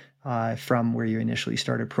directions, from where you initially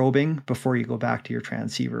started probing before you go back to your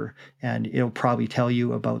transceiver, and it'll probably tell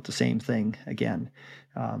you about the same thing again.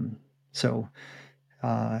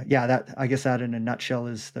 That, I guess, that in a nutshell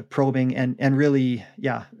is the probing, and really,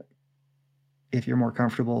 yeah, if you're more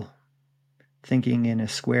comfortable thinking in a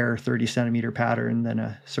square 30 centimeter pattern than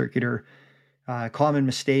a circular, common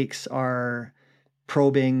mistakes are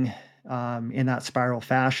probing in that spiral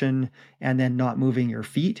fashion and then not moving your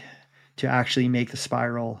feet to actually make the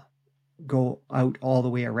spiral go out all the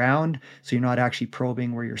way around, so you're not actually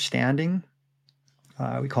probing where you're standing.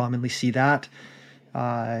 We commonly see that.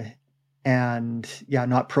 And yeah,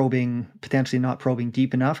 potentially not probing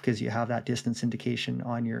deep enough because you have that distance indication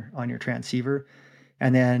on your transceiver.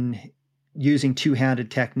 And then using two-handed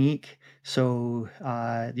technique. So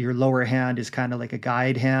your lower hand is kind of like a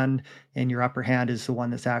guide hand, and your upper hand is the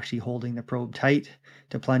one that's actually holding the probe tight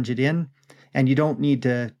to plunge it in. And you don't need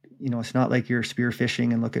to, it's not like you're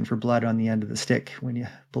spearfishing and looking for blood on the end of the stick when you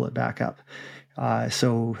pull it back up.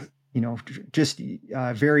 Just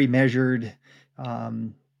very measured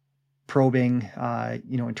probing,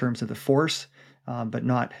 in terms of the force, but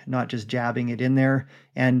not just jabbing it in there.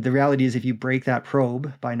 And the reality is, if you break that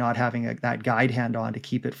probe by not having that guide hand on to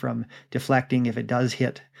keep it from deflecting if it does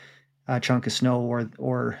hit a chunk of snow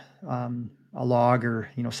or a log or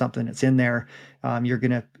something that's in there,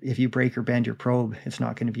 if you break or bend your probe, it's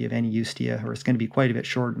not going to be of any use to you, or it's going to be quite a bit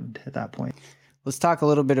shortened at that point. Let's talk a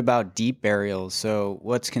little bit about deep burials. So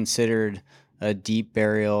what's considered a deep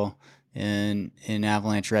burial in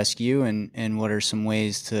avalanche rescue, and what are some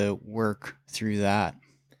ways to work through that?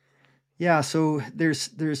 Yeah, so there's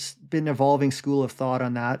been an evolving school of thought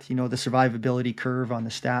on that. The survivability curve on the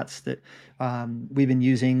stats that we've been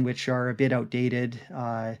using, which are a bit outdated,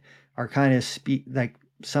 are kind of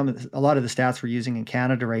a lot of the stats we're using in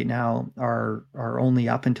Canada right now are only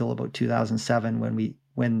up until about 2007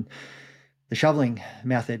 when the shoveling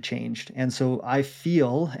method changed. And so I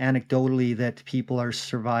feel anecdotally that people are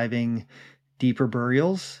surviving deeper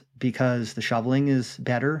burials because the shoveling is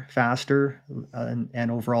better, faster,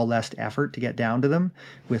 and overall less effort to get down to them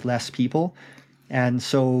with less people. And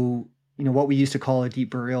so, what we used to call a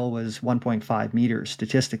deep burial was 1.5 meters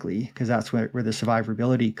statistically, because that's where the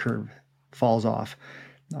survivability curve falls off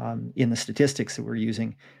in the statistics that we're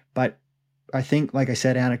using. But I think, like I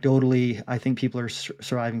said, anecdotally, I think people are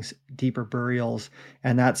surviving deeper burials,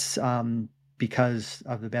 and that's because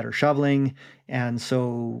of the better shoveling. And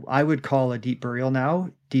so I would call a deep burial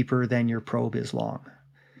now deeper than your probe is long.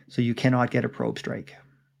 So you cannot get a probe strike.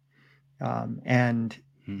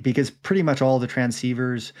 Because pretty much all the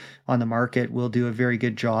transceivers on the market will do a very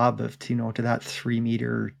good job of, to that 3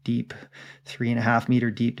 meter deep, 3.5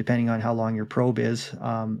 meter deep, depending on how long your probe is,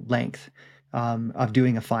 length, of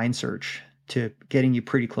doing a fine search to getting you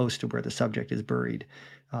pretty close to where the subject is buried.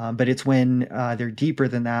 But it's when they're deeper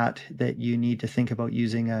than that you need to think about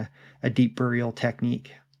using a deep burial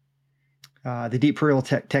technique. The deep burial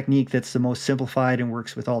technique that's the most simplified and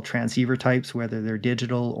works with all transceiver types, whether they're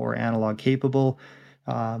digital or analog capable,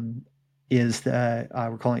 is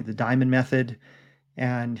we're calling it the diamond method.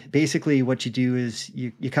 And basically what you do is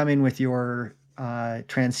you come in with your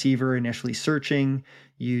transceiver initially searching,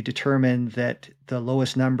 you determine that the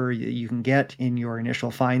lowest number you can get in your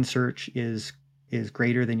initial find search is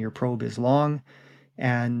greater than your probe is long.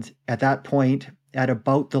 And at that point, at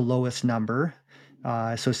about the lowest number,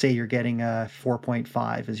 so say you're getting a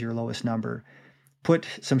 4.5 as your lowest number, put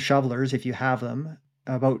some shovelers, if you have them,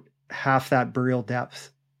 about half that burial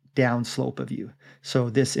depth down slope of you. So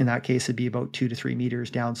this, in that case, would be about 2 to 3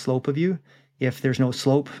 meters down slope of you. If there's no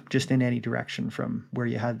slope, just in any direction from where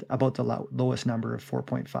you had about the lowest number of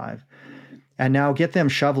 4.5. And now get them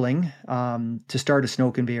shoveling to start a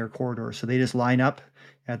snow conveyor corridor. So they just line up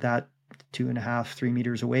at that 2.5, 3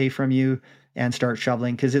 meters away from you and start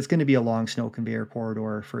shoveling, because it's going to be a long snow conveyor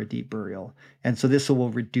corridor for a deep burial. And so this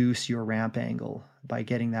will reduce your ramp angle by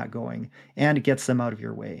getting that going, and it gets them out of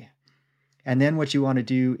your way. And then what you want to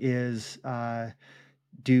do is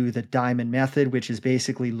do the diamond method, which is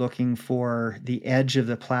basically looking for the edge of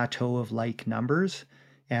the plateau of like numbers.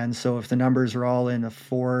 And so if the numbers are all in the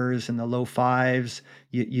 4s and the low 5s,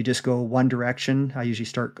 you just go one direction. I usually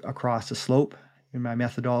start across the slope in my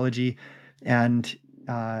methodology, and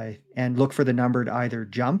look for the number to either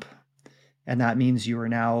jump, and that means you are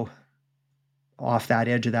now off that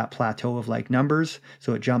edge of that plateau of like numbers,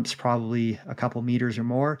 so it jumps probably a couple meters or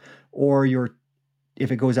more, or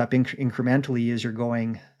if it goes up incrementally as you're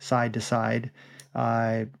going side to side,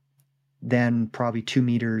 then probably 2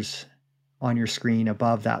 meters on your screen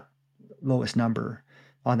above that lowest number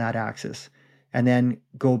on that axis. And then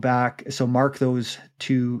go back, so mark those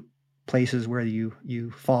 2 places where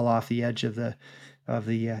you fall off the edge of the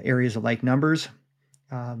areas of like numbers,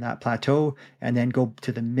 that plateau, and then go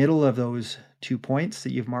to the middle of those 2 points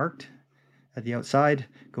that you've marked at the outside,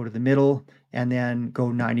 go to the middle, and then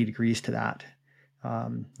go 90 degrees to that.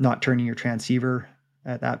 Not turning your transceiver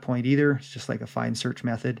at that point either. It's just like a find search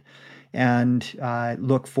method. And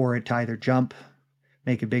look for it to either jump,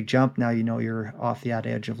 make a big jump. Now you know you're off the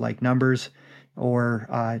edge of like numbers, or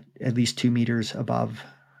at least 2 meters above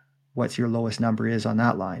what your lowest number is on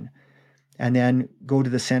that line. And then go to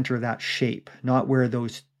the center of that shape, not where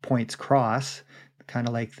those points cross, kind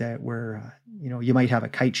of like where you might have a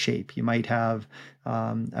kite shape, you might have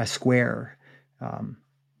a square.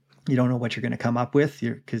 You don't know what you're going to come up with,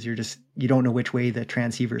 because you don't know which way the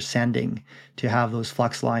transceiver is sending to have those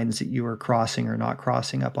flux lines that you are crossing or not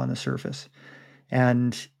crossing up on the surface.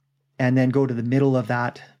 And then go to the middle of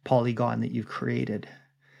that polygon that you've created.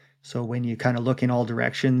 So when you kind of look in all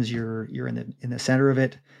directions, you're in the center of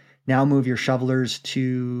it. Now move your shovelers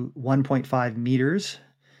to 1.5 meters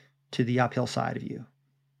to the uphill side of you.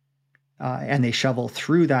 And they shovel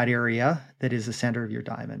through that area that is the center of your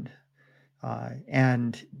diamond.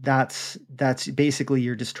 And that's basically,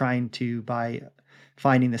 you're just trying to, by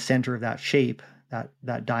finding the center of that shape,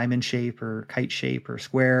 that diamond shape or kite shape or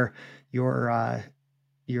square, you're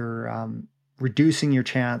reducing your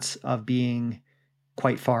chance of being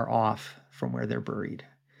quite far off from where they're buried.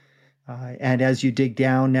 And as you dig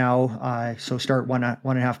down now, so start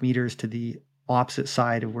 1.5 meters to the opposite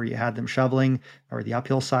side of where you had them shoveling, or the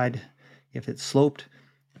uphill side if it's sloped.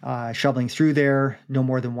 Shoveling through there, no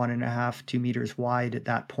more than 1.5, 2 meters wide at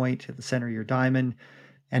that point at the center of your diamond.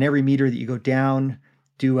 And every meter that you go down,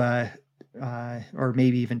 do or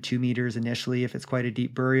maybe even 2 meters initially if it's quite a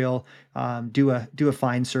deep burial, do a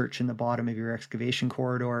fine search in the bottom of your excavation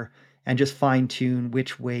corridor, and just fine tune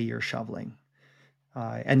which way you're shoveling.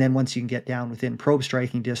 And then once you can get down within probe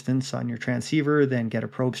striking distance on your transceiver, then get a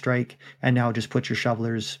probe strike, and now just put your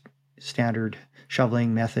shoveler's standard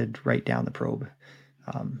shoveling method right down the probe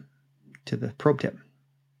to the probe tip.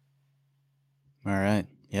 All right.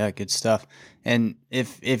 Yeah, good stuff. And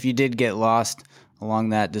if you did get lost along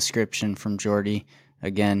that description from Jordy,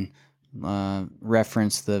 again,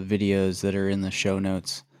 reference the videos that are in the show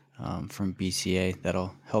notes from BCA.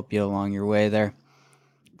 That'll help you along your way there.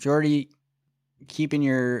 Jordy, keeping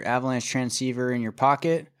your avalanche transceiver in your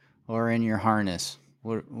pocket or in your harness?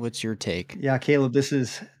 What's your take? Yeah, Caleb, this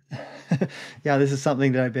is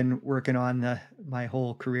something that I've been working on my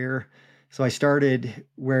whole career. So I started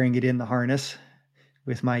wearing it in the harness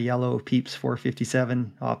with my yellow Peeps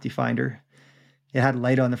 457 OptiFinder. It had a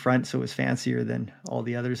light on the front, so it was fancier than all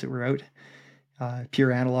the others that were out.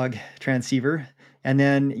 Pure analog transceiver. And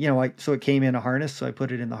then, so it came in a harness, so I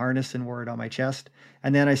put it in the harness and wore it on my chest.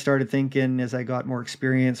 And then I started thinking, as I got more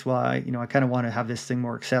experience, well, I kind of want to have this thing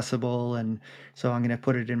more accessible, and so I'm going to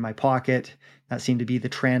put it in my pocket. That seemed to be the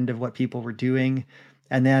trend of what people were doing.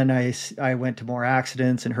 And then I went to more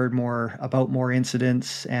accidents and heard more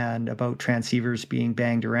incidents and about transceivers being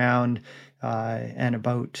banged around, and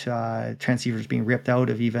about transceivers being ripped out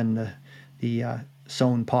of even the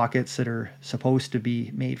sewn pockets that are supposed to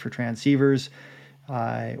be made for transceivers.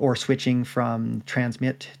 or switching from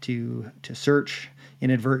transmit to search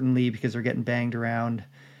inadvertently because they're getting banged around.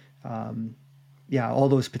 Yeah, all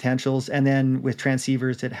those potentials. And then with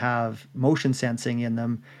transceivers that have motion sensing in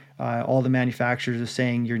them, all the manufacturers are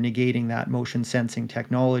saying you're negating that motion sensing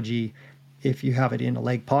technology if you have it in a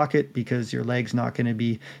leg pocket because your leg's not going to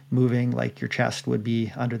be moving like your chest would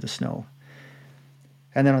be under the snow.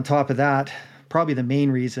 And then on top of that, probably the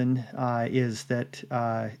main reason is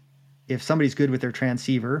that if somebody's good with their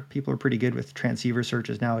transceiver, people are pretty good with transceiver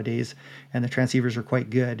searches nowadays, and the transceivers are quite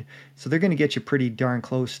good. So they're going to get you pretty darn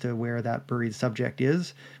close to where that buried subject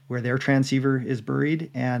is, where their transceiver is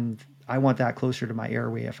buried, and I want that closer to my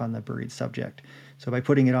airway if I'm the buried subject. So by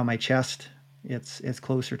putting it on my chest, it's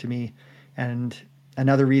closer to me. And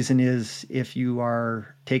another reason is if you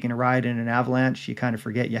are taking a ride in an avalanche, you kind of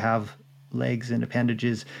forget you have legs and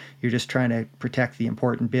appendages. You're just trying to protect the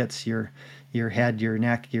important bits, your head, your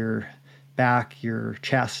neck, your back, your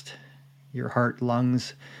chest, your heart,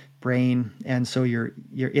 lungs, brain. And so you're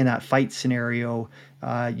in that fight scenario.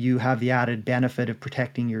 You have the added benefit of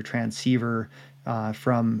protecting your transceiver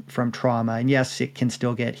from trauma. And yes, it can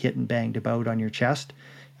still get hit and banged about on your chest,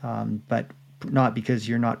 but not because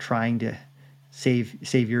you're not trying to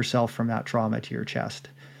save yourself from that trauma to your chest.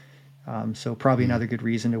 So probably another good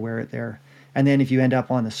reason to wear it there. And then if you end up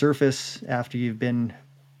on the surface after you've been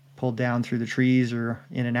pulled down through the trees or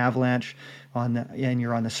in an avalanche and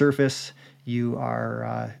you're on the surface, you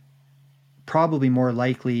are probably more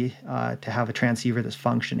likely to have a transceiver that's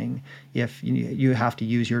functioning if you have to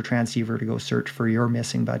use your transceiver to go search for your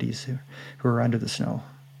missing buddies who are under the snow.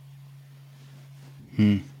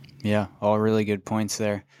 Yeah, all really good points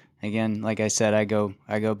there. Again, like I said, I go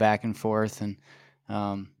back and forth, and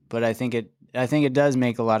but I think it does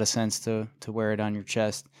make a lot of sense to wear it on your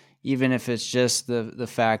chest, even if it's just the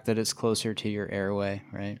fact that it's closer to your airway,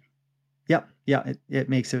 right? Yeah, it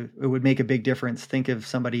would make a big difference. Think of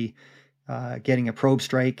somebody getting a probe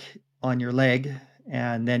strike on your leg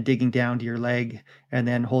and then digging down to your leg and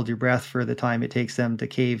then hold your breath for the time it takes them to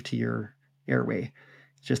cave to your airway.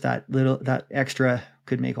 It's just that extra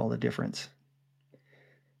could make all the difference.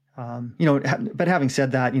 But having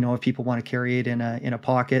said that, if people want to carry it in a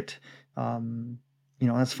pocket,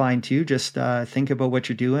 that's fine too. Just think about what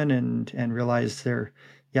you're doing and realize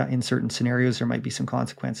in certain scenarios there might be some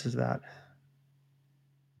consequences of that.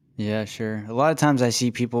 Yeah, sure. A lot of times I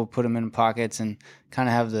see people put them in pockets and kind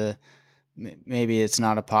of have maybe it's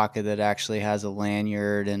not a pocket that actually has a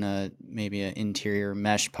lanyard and maybe an interior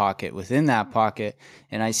mesh pocket within that pocket.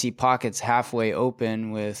 And I see pockets halfway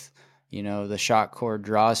open with, the shock cord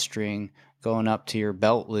drawstring going up to your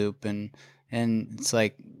belt loop. And it's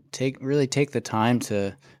like, take the time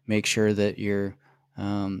to make sure that your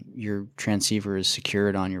transceiver is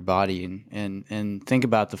secured on your body and think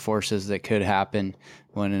about the forces that could happen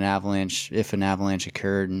when if an avalanche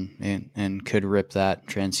occurred and could rip that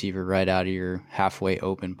transceiver right out of your halfway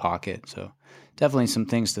open pocket. So definitely some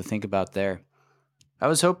things to think about there. I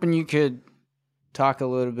was hoping you could talk a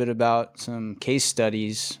little bit about some case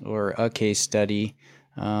studies or a case study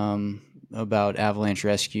about avalanche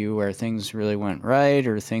rescue where things really went right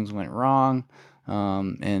or things went wrong.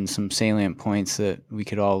 And some salient points that we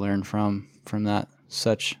could all learn from that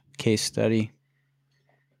such case study.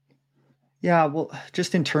 Yeah, well,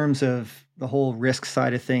 just in terms of the whole risk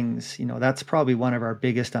side of things, that's probably one of our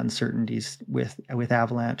biggest uncertainties with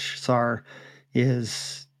avalanche SAR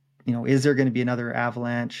is there going to be another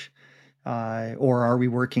avalanche, or are we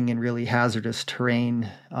working in really hazardous terrain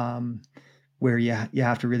where you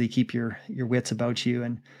have to really keep your wits about you?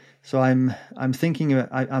 And so I'm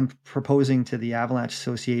proposing to the Avalanche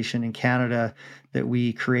Association in Canada that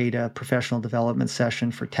we create a professional development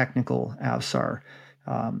session for technical AVSAR,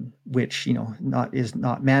 which is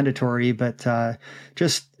not mandatory, but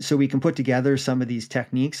just so we can put together some of these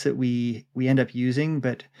techniques that we end up using,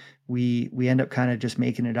 but we end up kind of just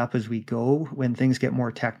making it up as we go when things get more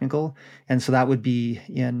technical. And so that would be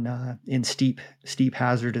in steep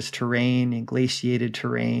hazardous terrain, in glaciated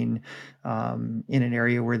terrain, in an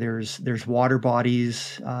area where there's water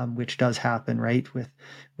bodies, which does happen, right, with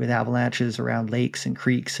avalanches around lakes and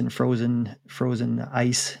creeks and frozen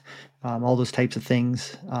ice. All those types of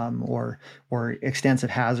things, or extensive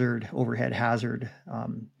overhead hazard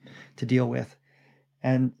to deal with.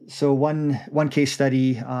 And so one case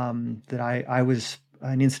study that I was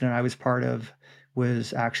an incident I was part of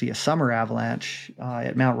was actually a summer avalanche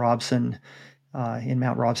at Mount Robson, in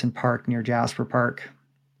Mount Robson Park near Jasper Park.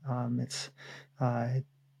 It's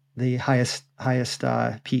the highest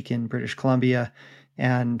peak in British Columbia,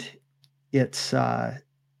 and it's a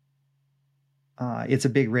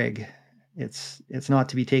big rig. It's not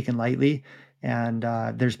to be taken lightly, And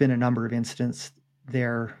there's been a number of incidents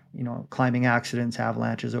there, climbing accidents,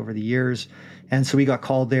 avalanches over the years. And so we got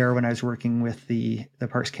called there when I was working with the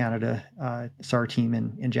Parks Canada SAR team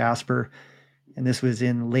in Jasper. And this was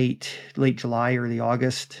in late July, early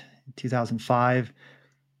August 2005.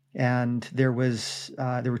 And there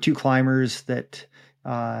were two climbers that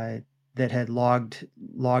had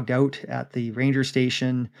logged out at the ranger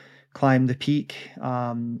station, climbed the peak,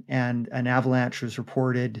 and an avalanche was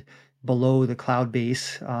reported below the cloud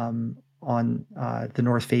base on the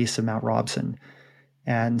north face of Mount Robson.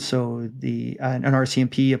 And so an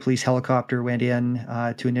RCMP, a police helicopter, went in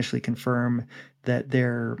to initially confirm that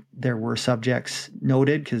there were subjects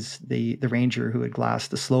noted, because the ranger who had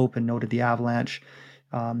glassed the slope and noted the avalanche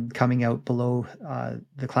coming out below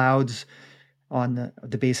the clouds on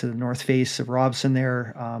the base of the north face of Robson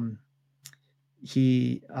there.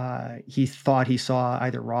 He thought he saw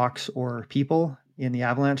either rocks or people in the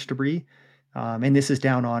avalanche debris. And this is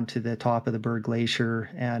down onto the top of the Berg Glacier,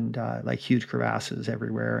 and like huge crevasses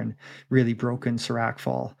everywhere and really broken Serac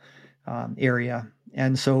Fall area.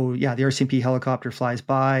 And so, yeah, the RCMP helicopter flies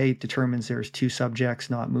by, determines there's two subjects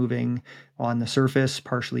not moving on the surface,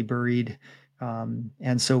 partially buried.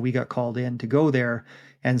 And so we got called in to go there.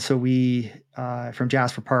 And so we, from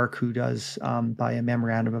Jasper Park, who does, by a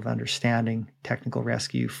memorandum of understanding, technical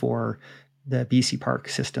rescue for the BC Park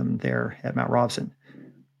system there at Mount Robson.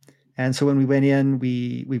 And so when we went in,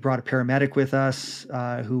 we brought a paramedic with us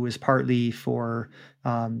who was partly for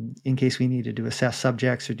in case we needed to assess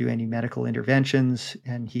subjects or do any medical interventions,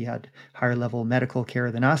 and he had higher level medical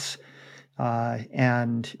care than us.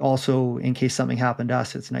 And also, in case something happened to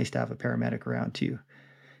us, it's nice to have a paramedic around too.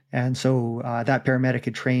 And so that paramedic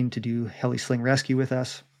had trained to do heli sling rescue with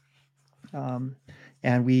us.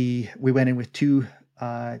 And we went in with two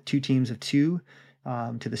teams of two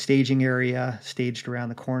to the staging area, staged around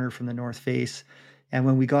the corner from the north face. And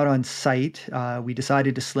when we got on site, we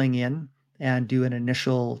decided to sling in and do an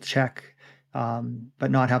initial check,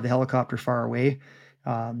 but not have the helicopter far away.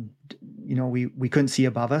 We couldn't see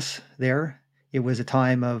above us there. It was a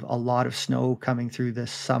time of a lot of snow coming through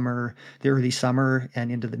the early summer and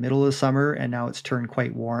into the middle of the summer, and now it's turned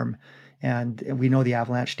quite warm. And we know the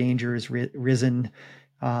avalanche danger has risen,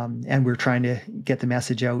 and we're trying to get the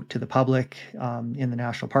message out to the public in the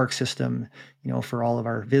national park system, for all of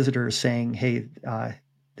our visitors, saying, hey,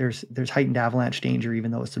 there's heightened avalanche danger,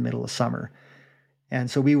 even though it's the middle of summer. And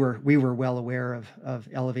so we were well aware of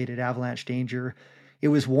elevated avalanche danger. It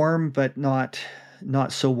was warm, but not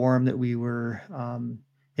so warm that we were,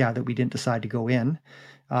 that we didn't decide to go in.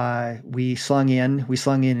 We slung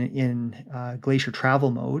in glacier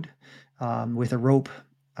travel mode with a rope,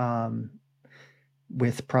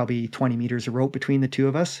 with probably 20 meters of rope between the two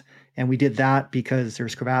of us. And we did that because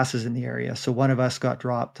there's crevasses in the area. So one of us got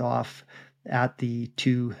dropped off at the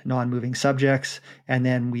two non-moving subjects, and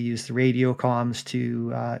then we used the radio comms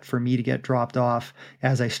for me to get dropped off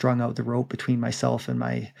as I strung out the rope between myself and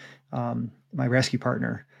my rescue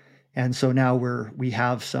partner. And so now we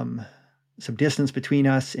have some distance between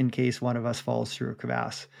us in case one of us falls through a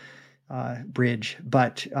crevasse bridge.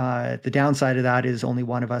 But the downside of that is only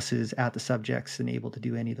one of us is at the subjects and able to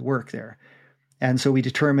do any of the work there. And so we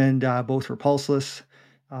determined both were pulseless.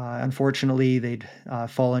 Unfortunately, they'd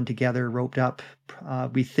fallen together, roped up.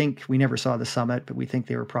 We never saw the summit, but we think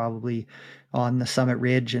they were probably on the summit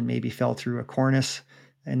ridge and maybe fell through a cornice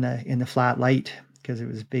in the flat light, because it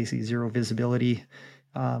was basically zero visibility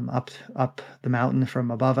up the mountain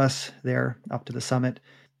from above us there up to the summit.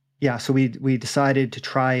 Yeah, so we decided to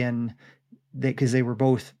try because they were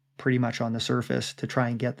both pretty much on the surface, to try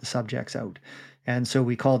and get the subjects out. And so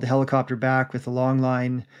we called the helicopter back with the long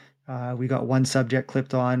line. We got one subject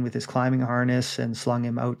clipped on with his climbing harness and slung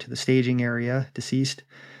him out to the staging area, deceased.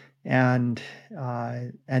 And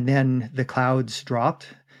then the clouds dropped,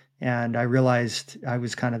 and I realized I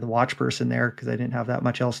was kind of the watch person there because I didn't have that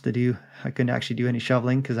much else to do. I couldn't actually do any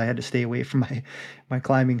shoveling because I had to stay away from my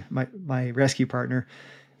climbing, my rescue partner.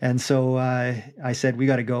 And so I said, we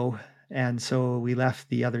got to go. And so we left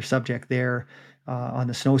the other subject there on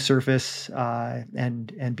the snow surface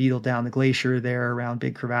and beetled down the glacier there around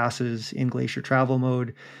big crevasses in glacier travel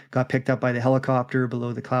mode, got picked up by the helicopter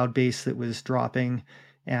below the cloud base that was dropping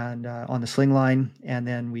and on the sling line. And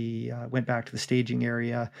then we went back to the staging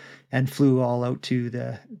area and flew all out to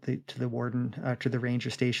the ranger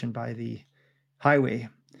station by the highway.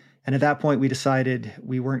 And at that point, we decided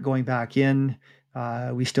we weren't going back in.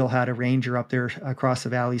 We still had a ranger up there across the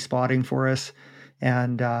valley spotting for us.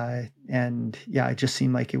 And it just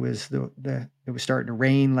seemed like it was it was starting to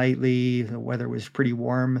rain lightly. The weather was pretty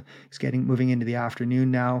warm. It's moving into the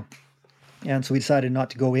afternoon now. And so we decided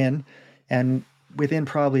not to go in. And within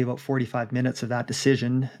probably about 45 minutes of that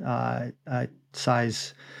decision,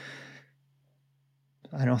 size,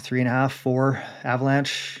 I don't know, 3.5, 4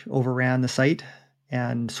 avalanche overran the site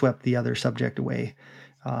and swept the other subject away,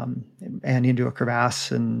 um, and into a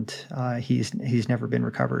crevasse, and he's never been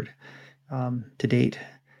recovered to date.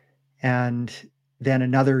 And then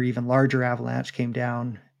another even larger avalanche came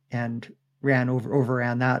down and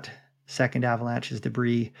overran that second avalanche's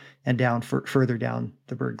debris and down further down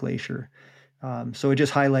the Berg Glacier. So it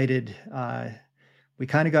just highlighted, we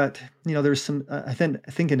kind of got, there's some, I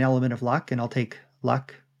think an element of luck, and I'll take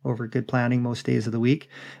luck over good planning most days of the week,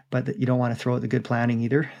 but you don't want to throw out the good planning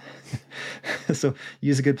either. So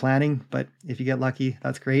use a good planning, but if you get lucky,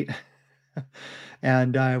 that's great.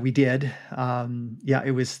 And we did. Yeah,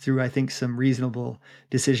 it was through, I think, some reasonable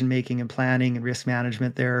decision making and planning and risk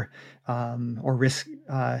management there, or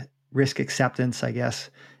risk acceptance, I guess.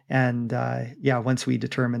 And yeah, once we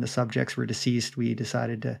determined the subjects were deceased, we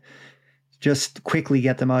decided to just quickly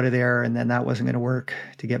get them out of there, and then that wasn't going to work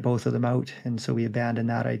to get both of them out, and so we abandoned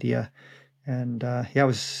that idea. And yeah, it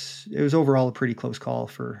was overall a pretty close call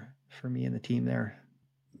for me and the team there.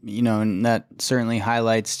 And that certainly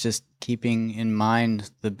highlights just keeping in mind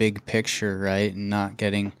the big picture, right? And not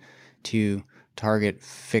getting too target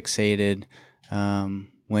fixated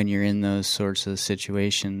when you're in those sorts of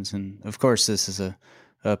situations. And of course, this is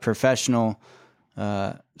a professional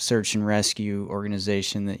search and rescue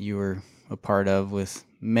organization that you were a part of with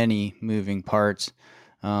many moving parts,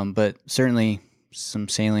 but certainly some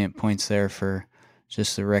salient points there for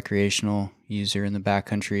just the recreational user in the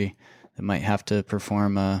backcountry that might have to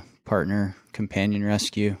perform a partner companion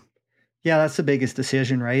rescue. Yeah, that's the biggest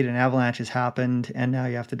decision, right? An avalanche has happened, and now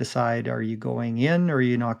you have to decide: are you going in or are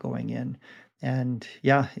you not going in? And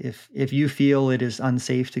yeah, if you feel it is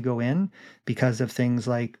unsafe to go in because of things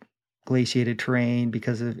like glaciated terrain,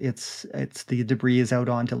 because of it's the debris is out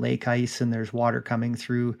onto lake ice and there's water coming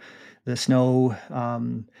through the snow,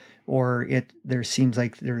 or there seems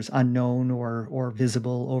like there's unknown or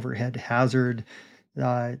visible overhead hazard,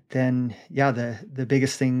 then yeah, the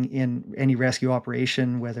biggest thing in any rescue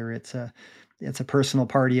operation, whether it's a personal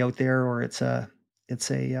party out there or it's a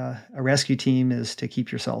rescue team, is to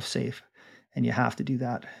keep yourself safe, and you have to do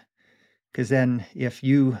that, because then if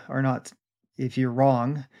you're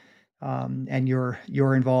wrong, and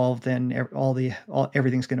you're involved, then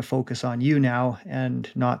everything's going to focus on you now and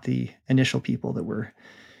not the initial people that were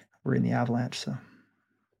in the avalanche. So.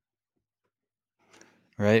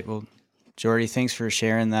 Right. Well, Jordy, thanks for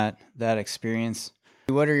sharing that experience.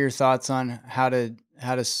 What are your thoughts on how to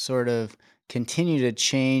sort of continue to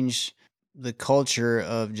change the culture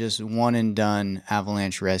of just one and done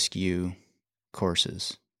avalanche rescue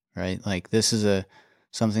courses, right? Like, this is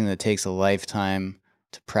something that takes a lifetime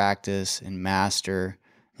to practice and master.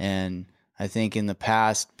 And I think in the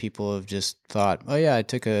past, people have just thought, oh yeah, I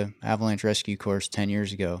took a avalanche rescue course 10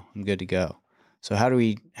 years ago, I'm good to go. So how do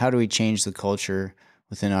we change the culture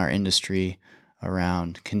within our industry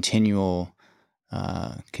around continuing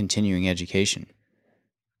education?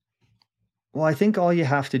 Well, I think all you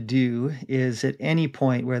have to do is, at any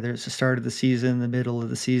point, whether it's the start of the season, the middle of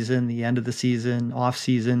the season, the end of the season, off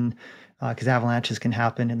season, because avalanches can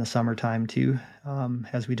happen in the summertime too,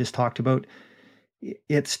 as we just talked about,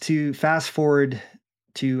 it's to fast forward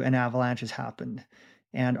to an avalanche has happened.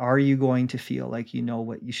 And are you going to feel like you know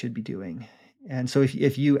what you should be doing? And so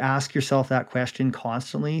if you ask yourself that question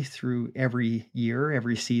constantly through every year,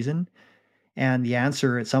 every season, and the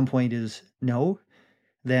answer at some point is no,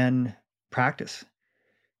 then practice.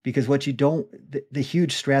 Because what you don't, the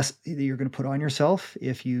huge stress that you're going to put on yourself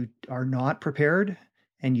if you are not prepared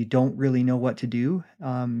and you don't really know what to do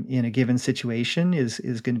in a given situation is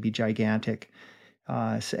going to be gigantic.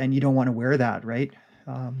 And you don't want to wear that, right?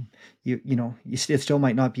 It still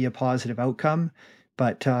might not be a positive outcome,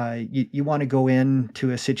 but you want to go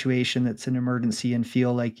into a situation that's an emergency and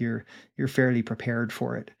feel like you're fairly prepared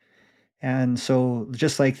for it. And so,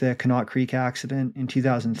 just like the Connaught Creek accident in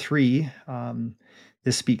 2003,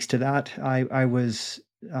 this speaks to that. I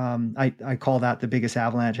call that the biggest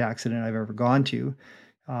avalanche accident I've ever gone to,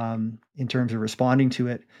 in terms of responding to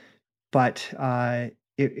it. But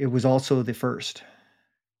it was also the first.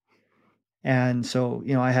 And so,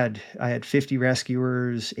 I had 50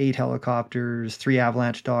 rescuers, 8 helicopters, 3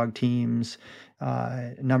 avalanche dog teams,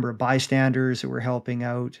 a number of bystanders that were helping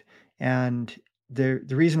out. And the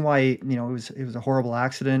reason why, it was a horrible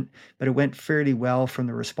accident, but it went fairly well from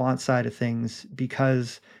the response side of things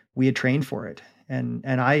because we had trained for it. And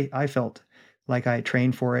I felt like I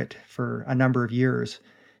trained for it for a number of years.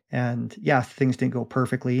 And yeah, things didn't go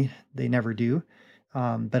perfectly. They never do.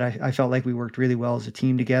 But I felt like we worked really well as a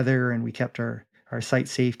team together, and we kept our site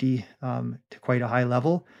safety to quite a high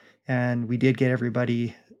level, and we did get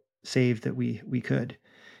everybody saved that we could.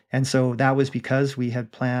 And so that was because we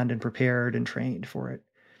had planned and prepared and trained for it.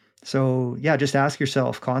 So yeah, just ask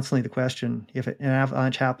yourself constantly the question: if an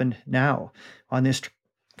avalanche happened now on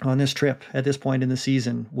this trip at this point in the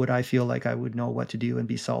season, would I feel like I would know what to do and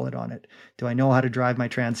be solid on it? Do I know how to drive my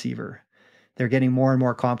transceiver? They're getting more and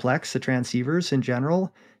more complex, the transceivers in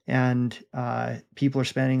general, and people are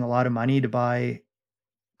spending a lot of money to buy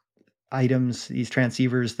items, these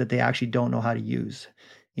transceivers that they actually don't know how to use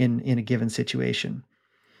in a given situation.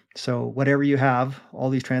 So whatever you have, all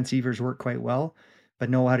these transceivers work quite well, but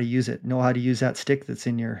know how to use it. Know how to use that stick that's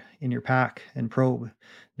in your pack and probe.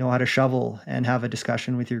 Know how to shovel and have a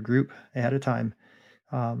discussion with your group ahead of time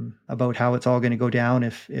about how it's all going to go down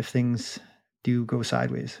if things do go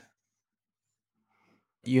sideways.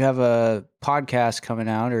 You have a podcast coming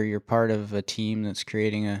out, or you're part of a team that's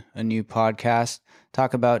creating a new podcast.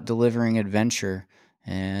 Talk about Delivering Adventure,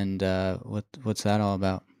 and what's that all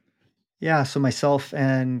about? Yeah, so myself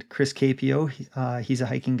and Chris Capio, he's a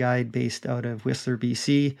hiking guide based out of Whistler,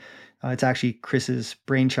 BC. It's actually Chris's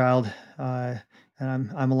brainchild, and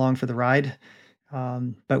I'm along for the ride.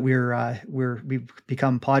 But we've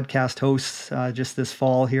become podcast hosts just this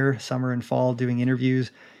fall here, summer and fall, doing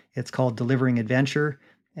interviews. It's called Delivering Adventure,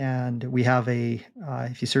 and we have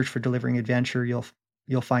if you search for Delivering Adventure,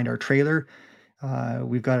 you'll find our trailer.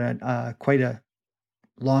 We've got quite a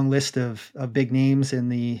long list of big names in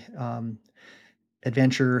the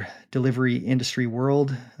adventure delivery industry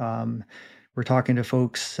world. We're talking to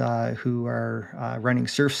folks who are running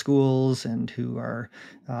surf schools and who are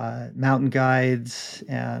mountain guides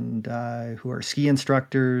and who are ski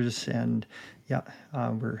instructors. And yeah,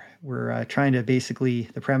 we're trying to basically,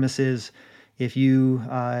 the premise is, if you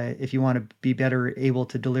want to be better able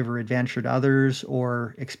to deliver adventure to others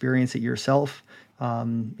or experience it yourself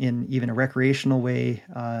in even a recreational way,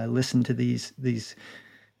 listen to this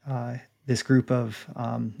group of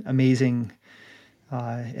amazing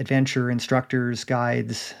adventure instructors,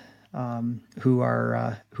 guides who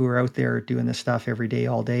are out there doing this stuff every day,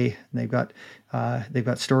 all day. And they've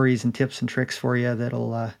got stories and tips and tricks for you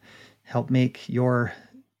that'll help make your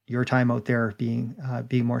time out there being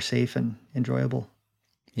more safe and enjoyable.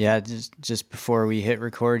 Yeah, just before we hit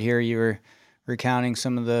record here, you were recounting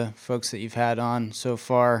some of the folks that you've had on so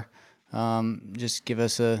far. Just give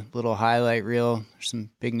us a little highlight reel. There's some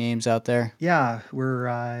big names out there. Yeah,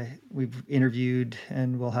 we've interviewed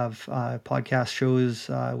and we'll have podcast shows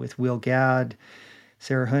with Will Gadd,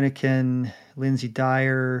 Sarah Hunnikin, Lindsay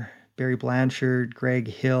Dyer, Barry Blanchard, Greg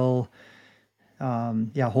Hill.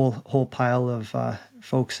 Whole pile of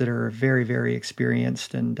folks that are very, very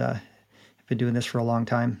experienced and have been doing this for a long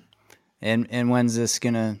time. And when's this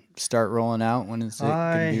gonna start rolling out? When is it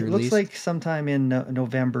gonna be released? It looks like sometime in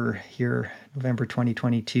November here, November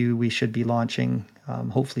 2022. We should be launching,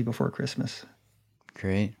 hopefully before Christmas.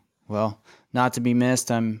 Great. Well, not to be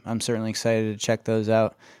missed. I'm certainly excited to check those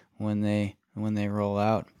out when they roll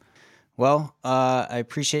out. Well, I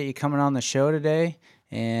appreciate you coming on the show today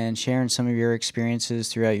and sharing some of your experiences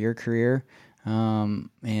throughout your career,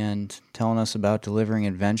 and telling us about Delivering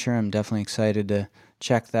Adventure. I'm definitely excited to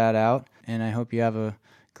check that out, and I hope you have a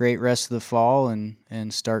great rest of the fall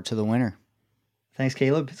and start to the winter. Thanks,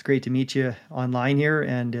 Caleb. It's great to meet you online here,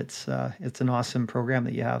 and it's an awesome program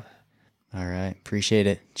that you have. All right. Appreciate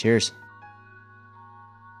it. Cheers.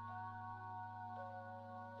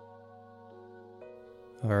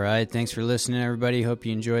 All right. Thanks for listening, everybody. Hope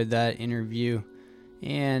you enjoyed that interview.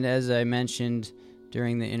 And as I mentioned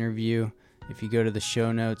during the interview, if you go to the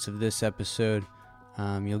show notes of this episode,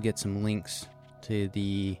 you'll get some links to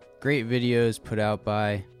the great videos put out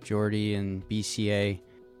by Jordy and BCA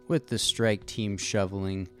with the Strike Team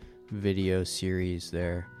Shoveling video series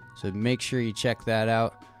there. So make sure you check that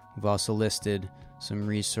out. We've also listed some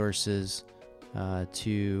resources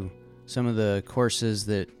to some of the courses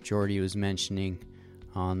that Jordy was mentioning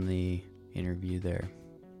on the interview there.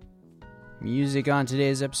 Music on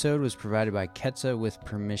today's episode was provided by Ketsa with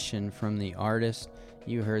permission from the artist.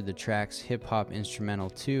 You heard the tracks Hip Hop Instrumental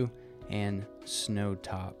 2 and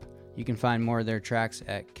Snowtop. You can find more of their tracks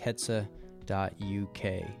at ketsa.uk.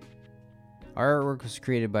 Our artwork was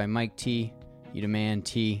created by Mike T, Udaman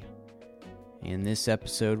T, and this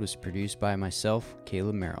episode was produced by myself,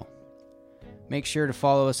 Caleb Merrill. Make sure to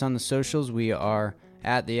follow us on the socials. We are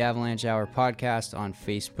at the Avalanche Hour Podcast on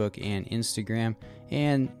Facebook and Instagram,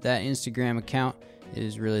 and that Instagram account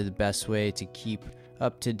is really the best way to keep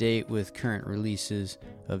up to date with current releases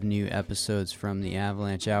of new episodes from the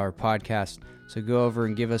Avalanche Hour Podcast. So go over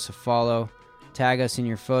and give us a follow. Tag us in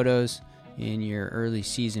your photos, in your early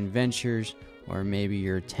season ventures, or maybe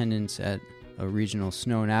your attendance at a regional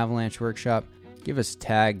snow and avalanche workshop. Give us a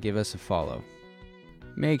tag, give us a follow.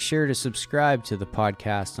 Make sure to subscribe to the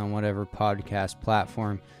podcast on whatever podcast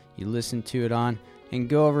platform you listen to it on, and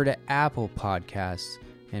go over to Apple Podcasts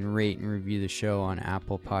and rate and review the show on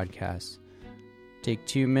Apple Podcasts. Take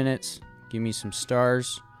 2 minutes, give me some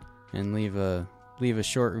stars, and leave a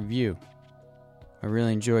short review. I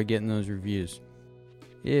really enjoy getting those reviews.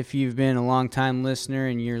 If you've been a long-time listener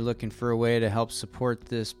and you're looking for a way to help support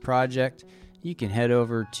this project, you can head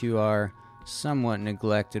over to our somewhat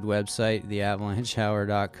neglected website,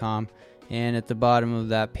 theavalanchehour.com, and at the bottom of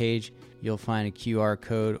that page, you'll find a QR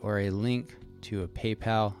code or a link to a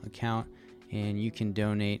PayPal account, and you can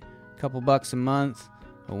donate a couple bucks a month,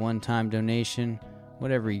 a one-time donation,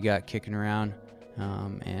 whatever you got kicking around,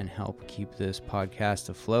 and help keep this podcast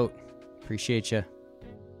afloat. Appreciate you.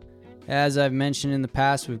 As I've mentioned in the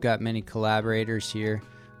past, we've got many collaborators here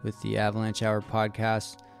with the Avalanche Hour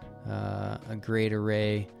podcast, a great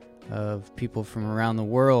array of people from around the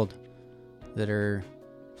world that are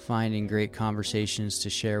finding great conversations to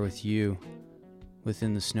share with you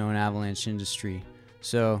within the snow and avalanche industry.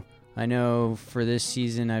 So I know for this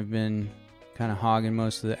season I've been kind of hogging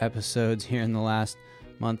most of the episodes here in the last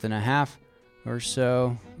month and a half or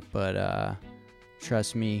so, but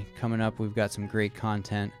trust me, coming up we've got some great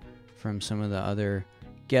content from some of the other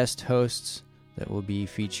guest hosts that will be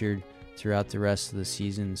featured throughout the rest of the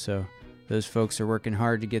season. So those folks are working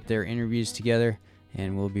hard to get their interviews together,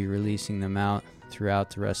 and we'll be releasing them out throughout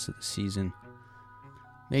the rest of the season.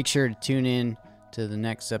 Make sure to tune in to the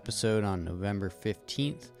next episode on November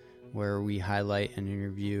 15th, where we highlight an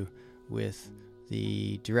interview with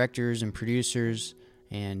the directors and producers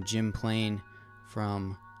and Jim Plain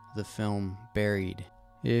from the film Buried.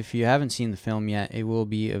 If you haven't seen the film yet, it will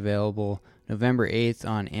be available November 8th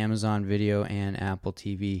on Amazon Video and Apple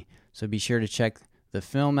TV. So be sure to check the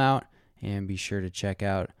film out, and be sure to check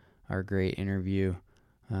out our great interview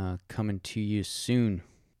coming to you soon.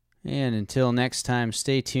 And until next time,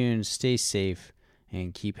 stay tuned, stay safe,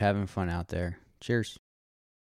 and keep having fun out there. Cheers.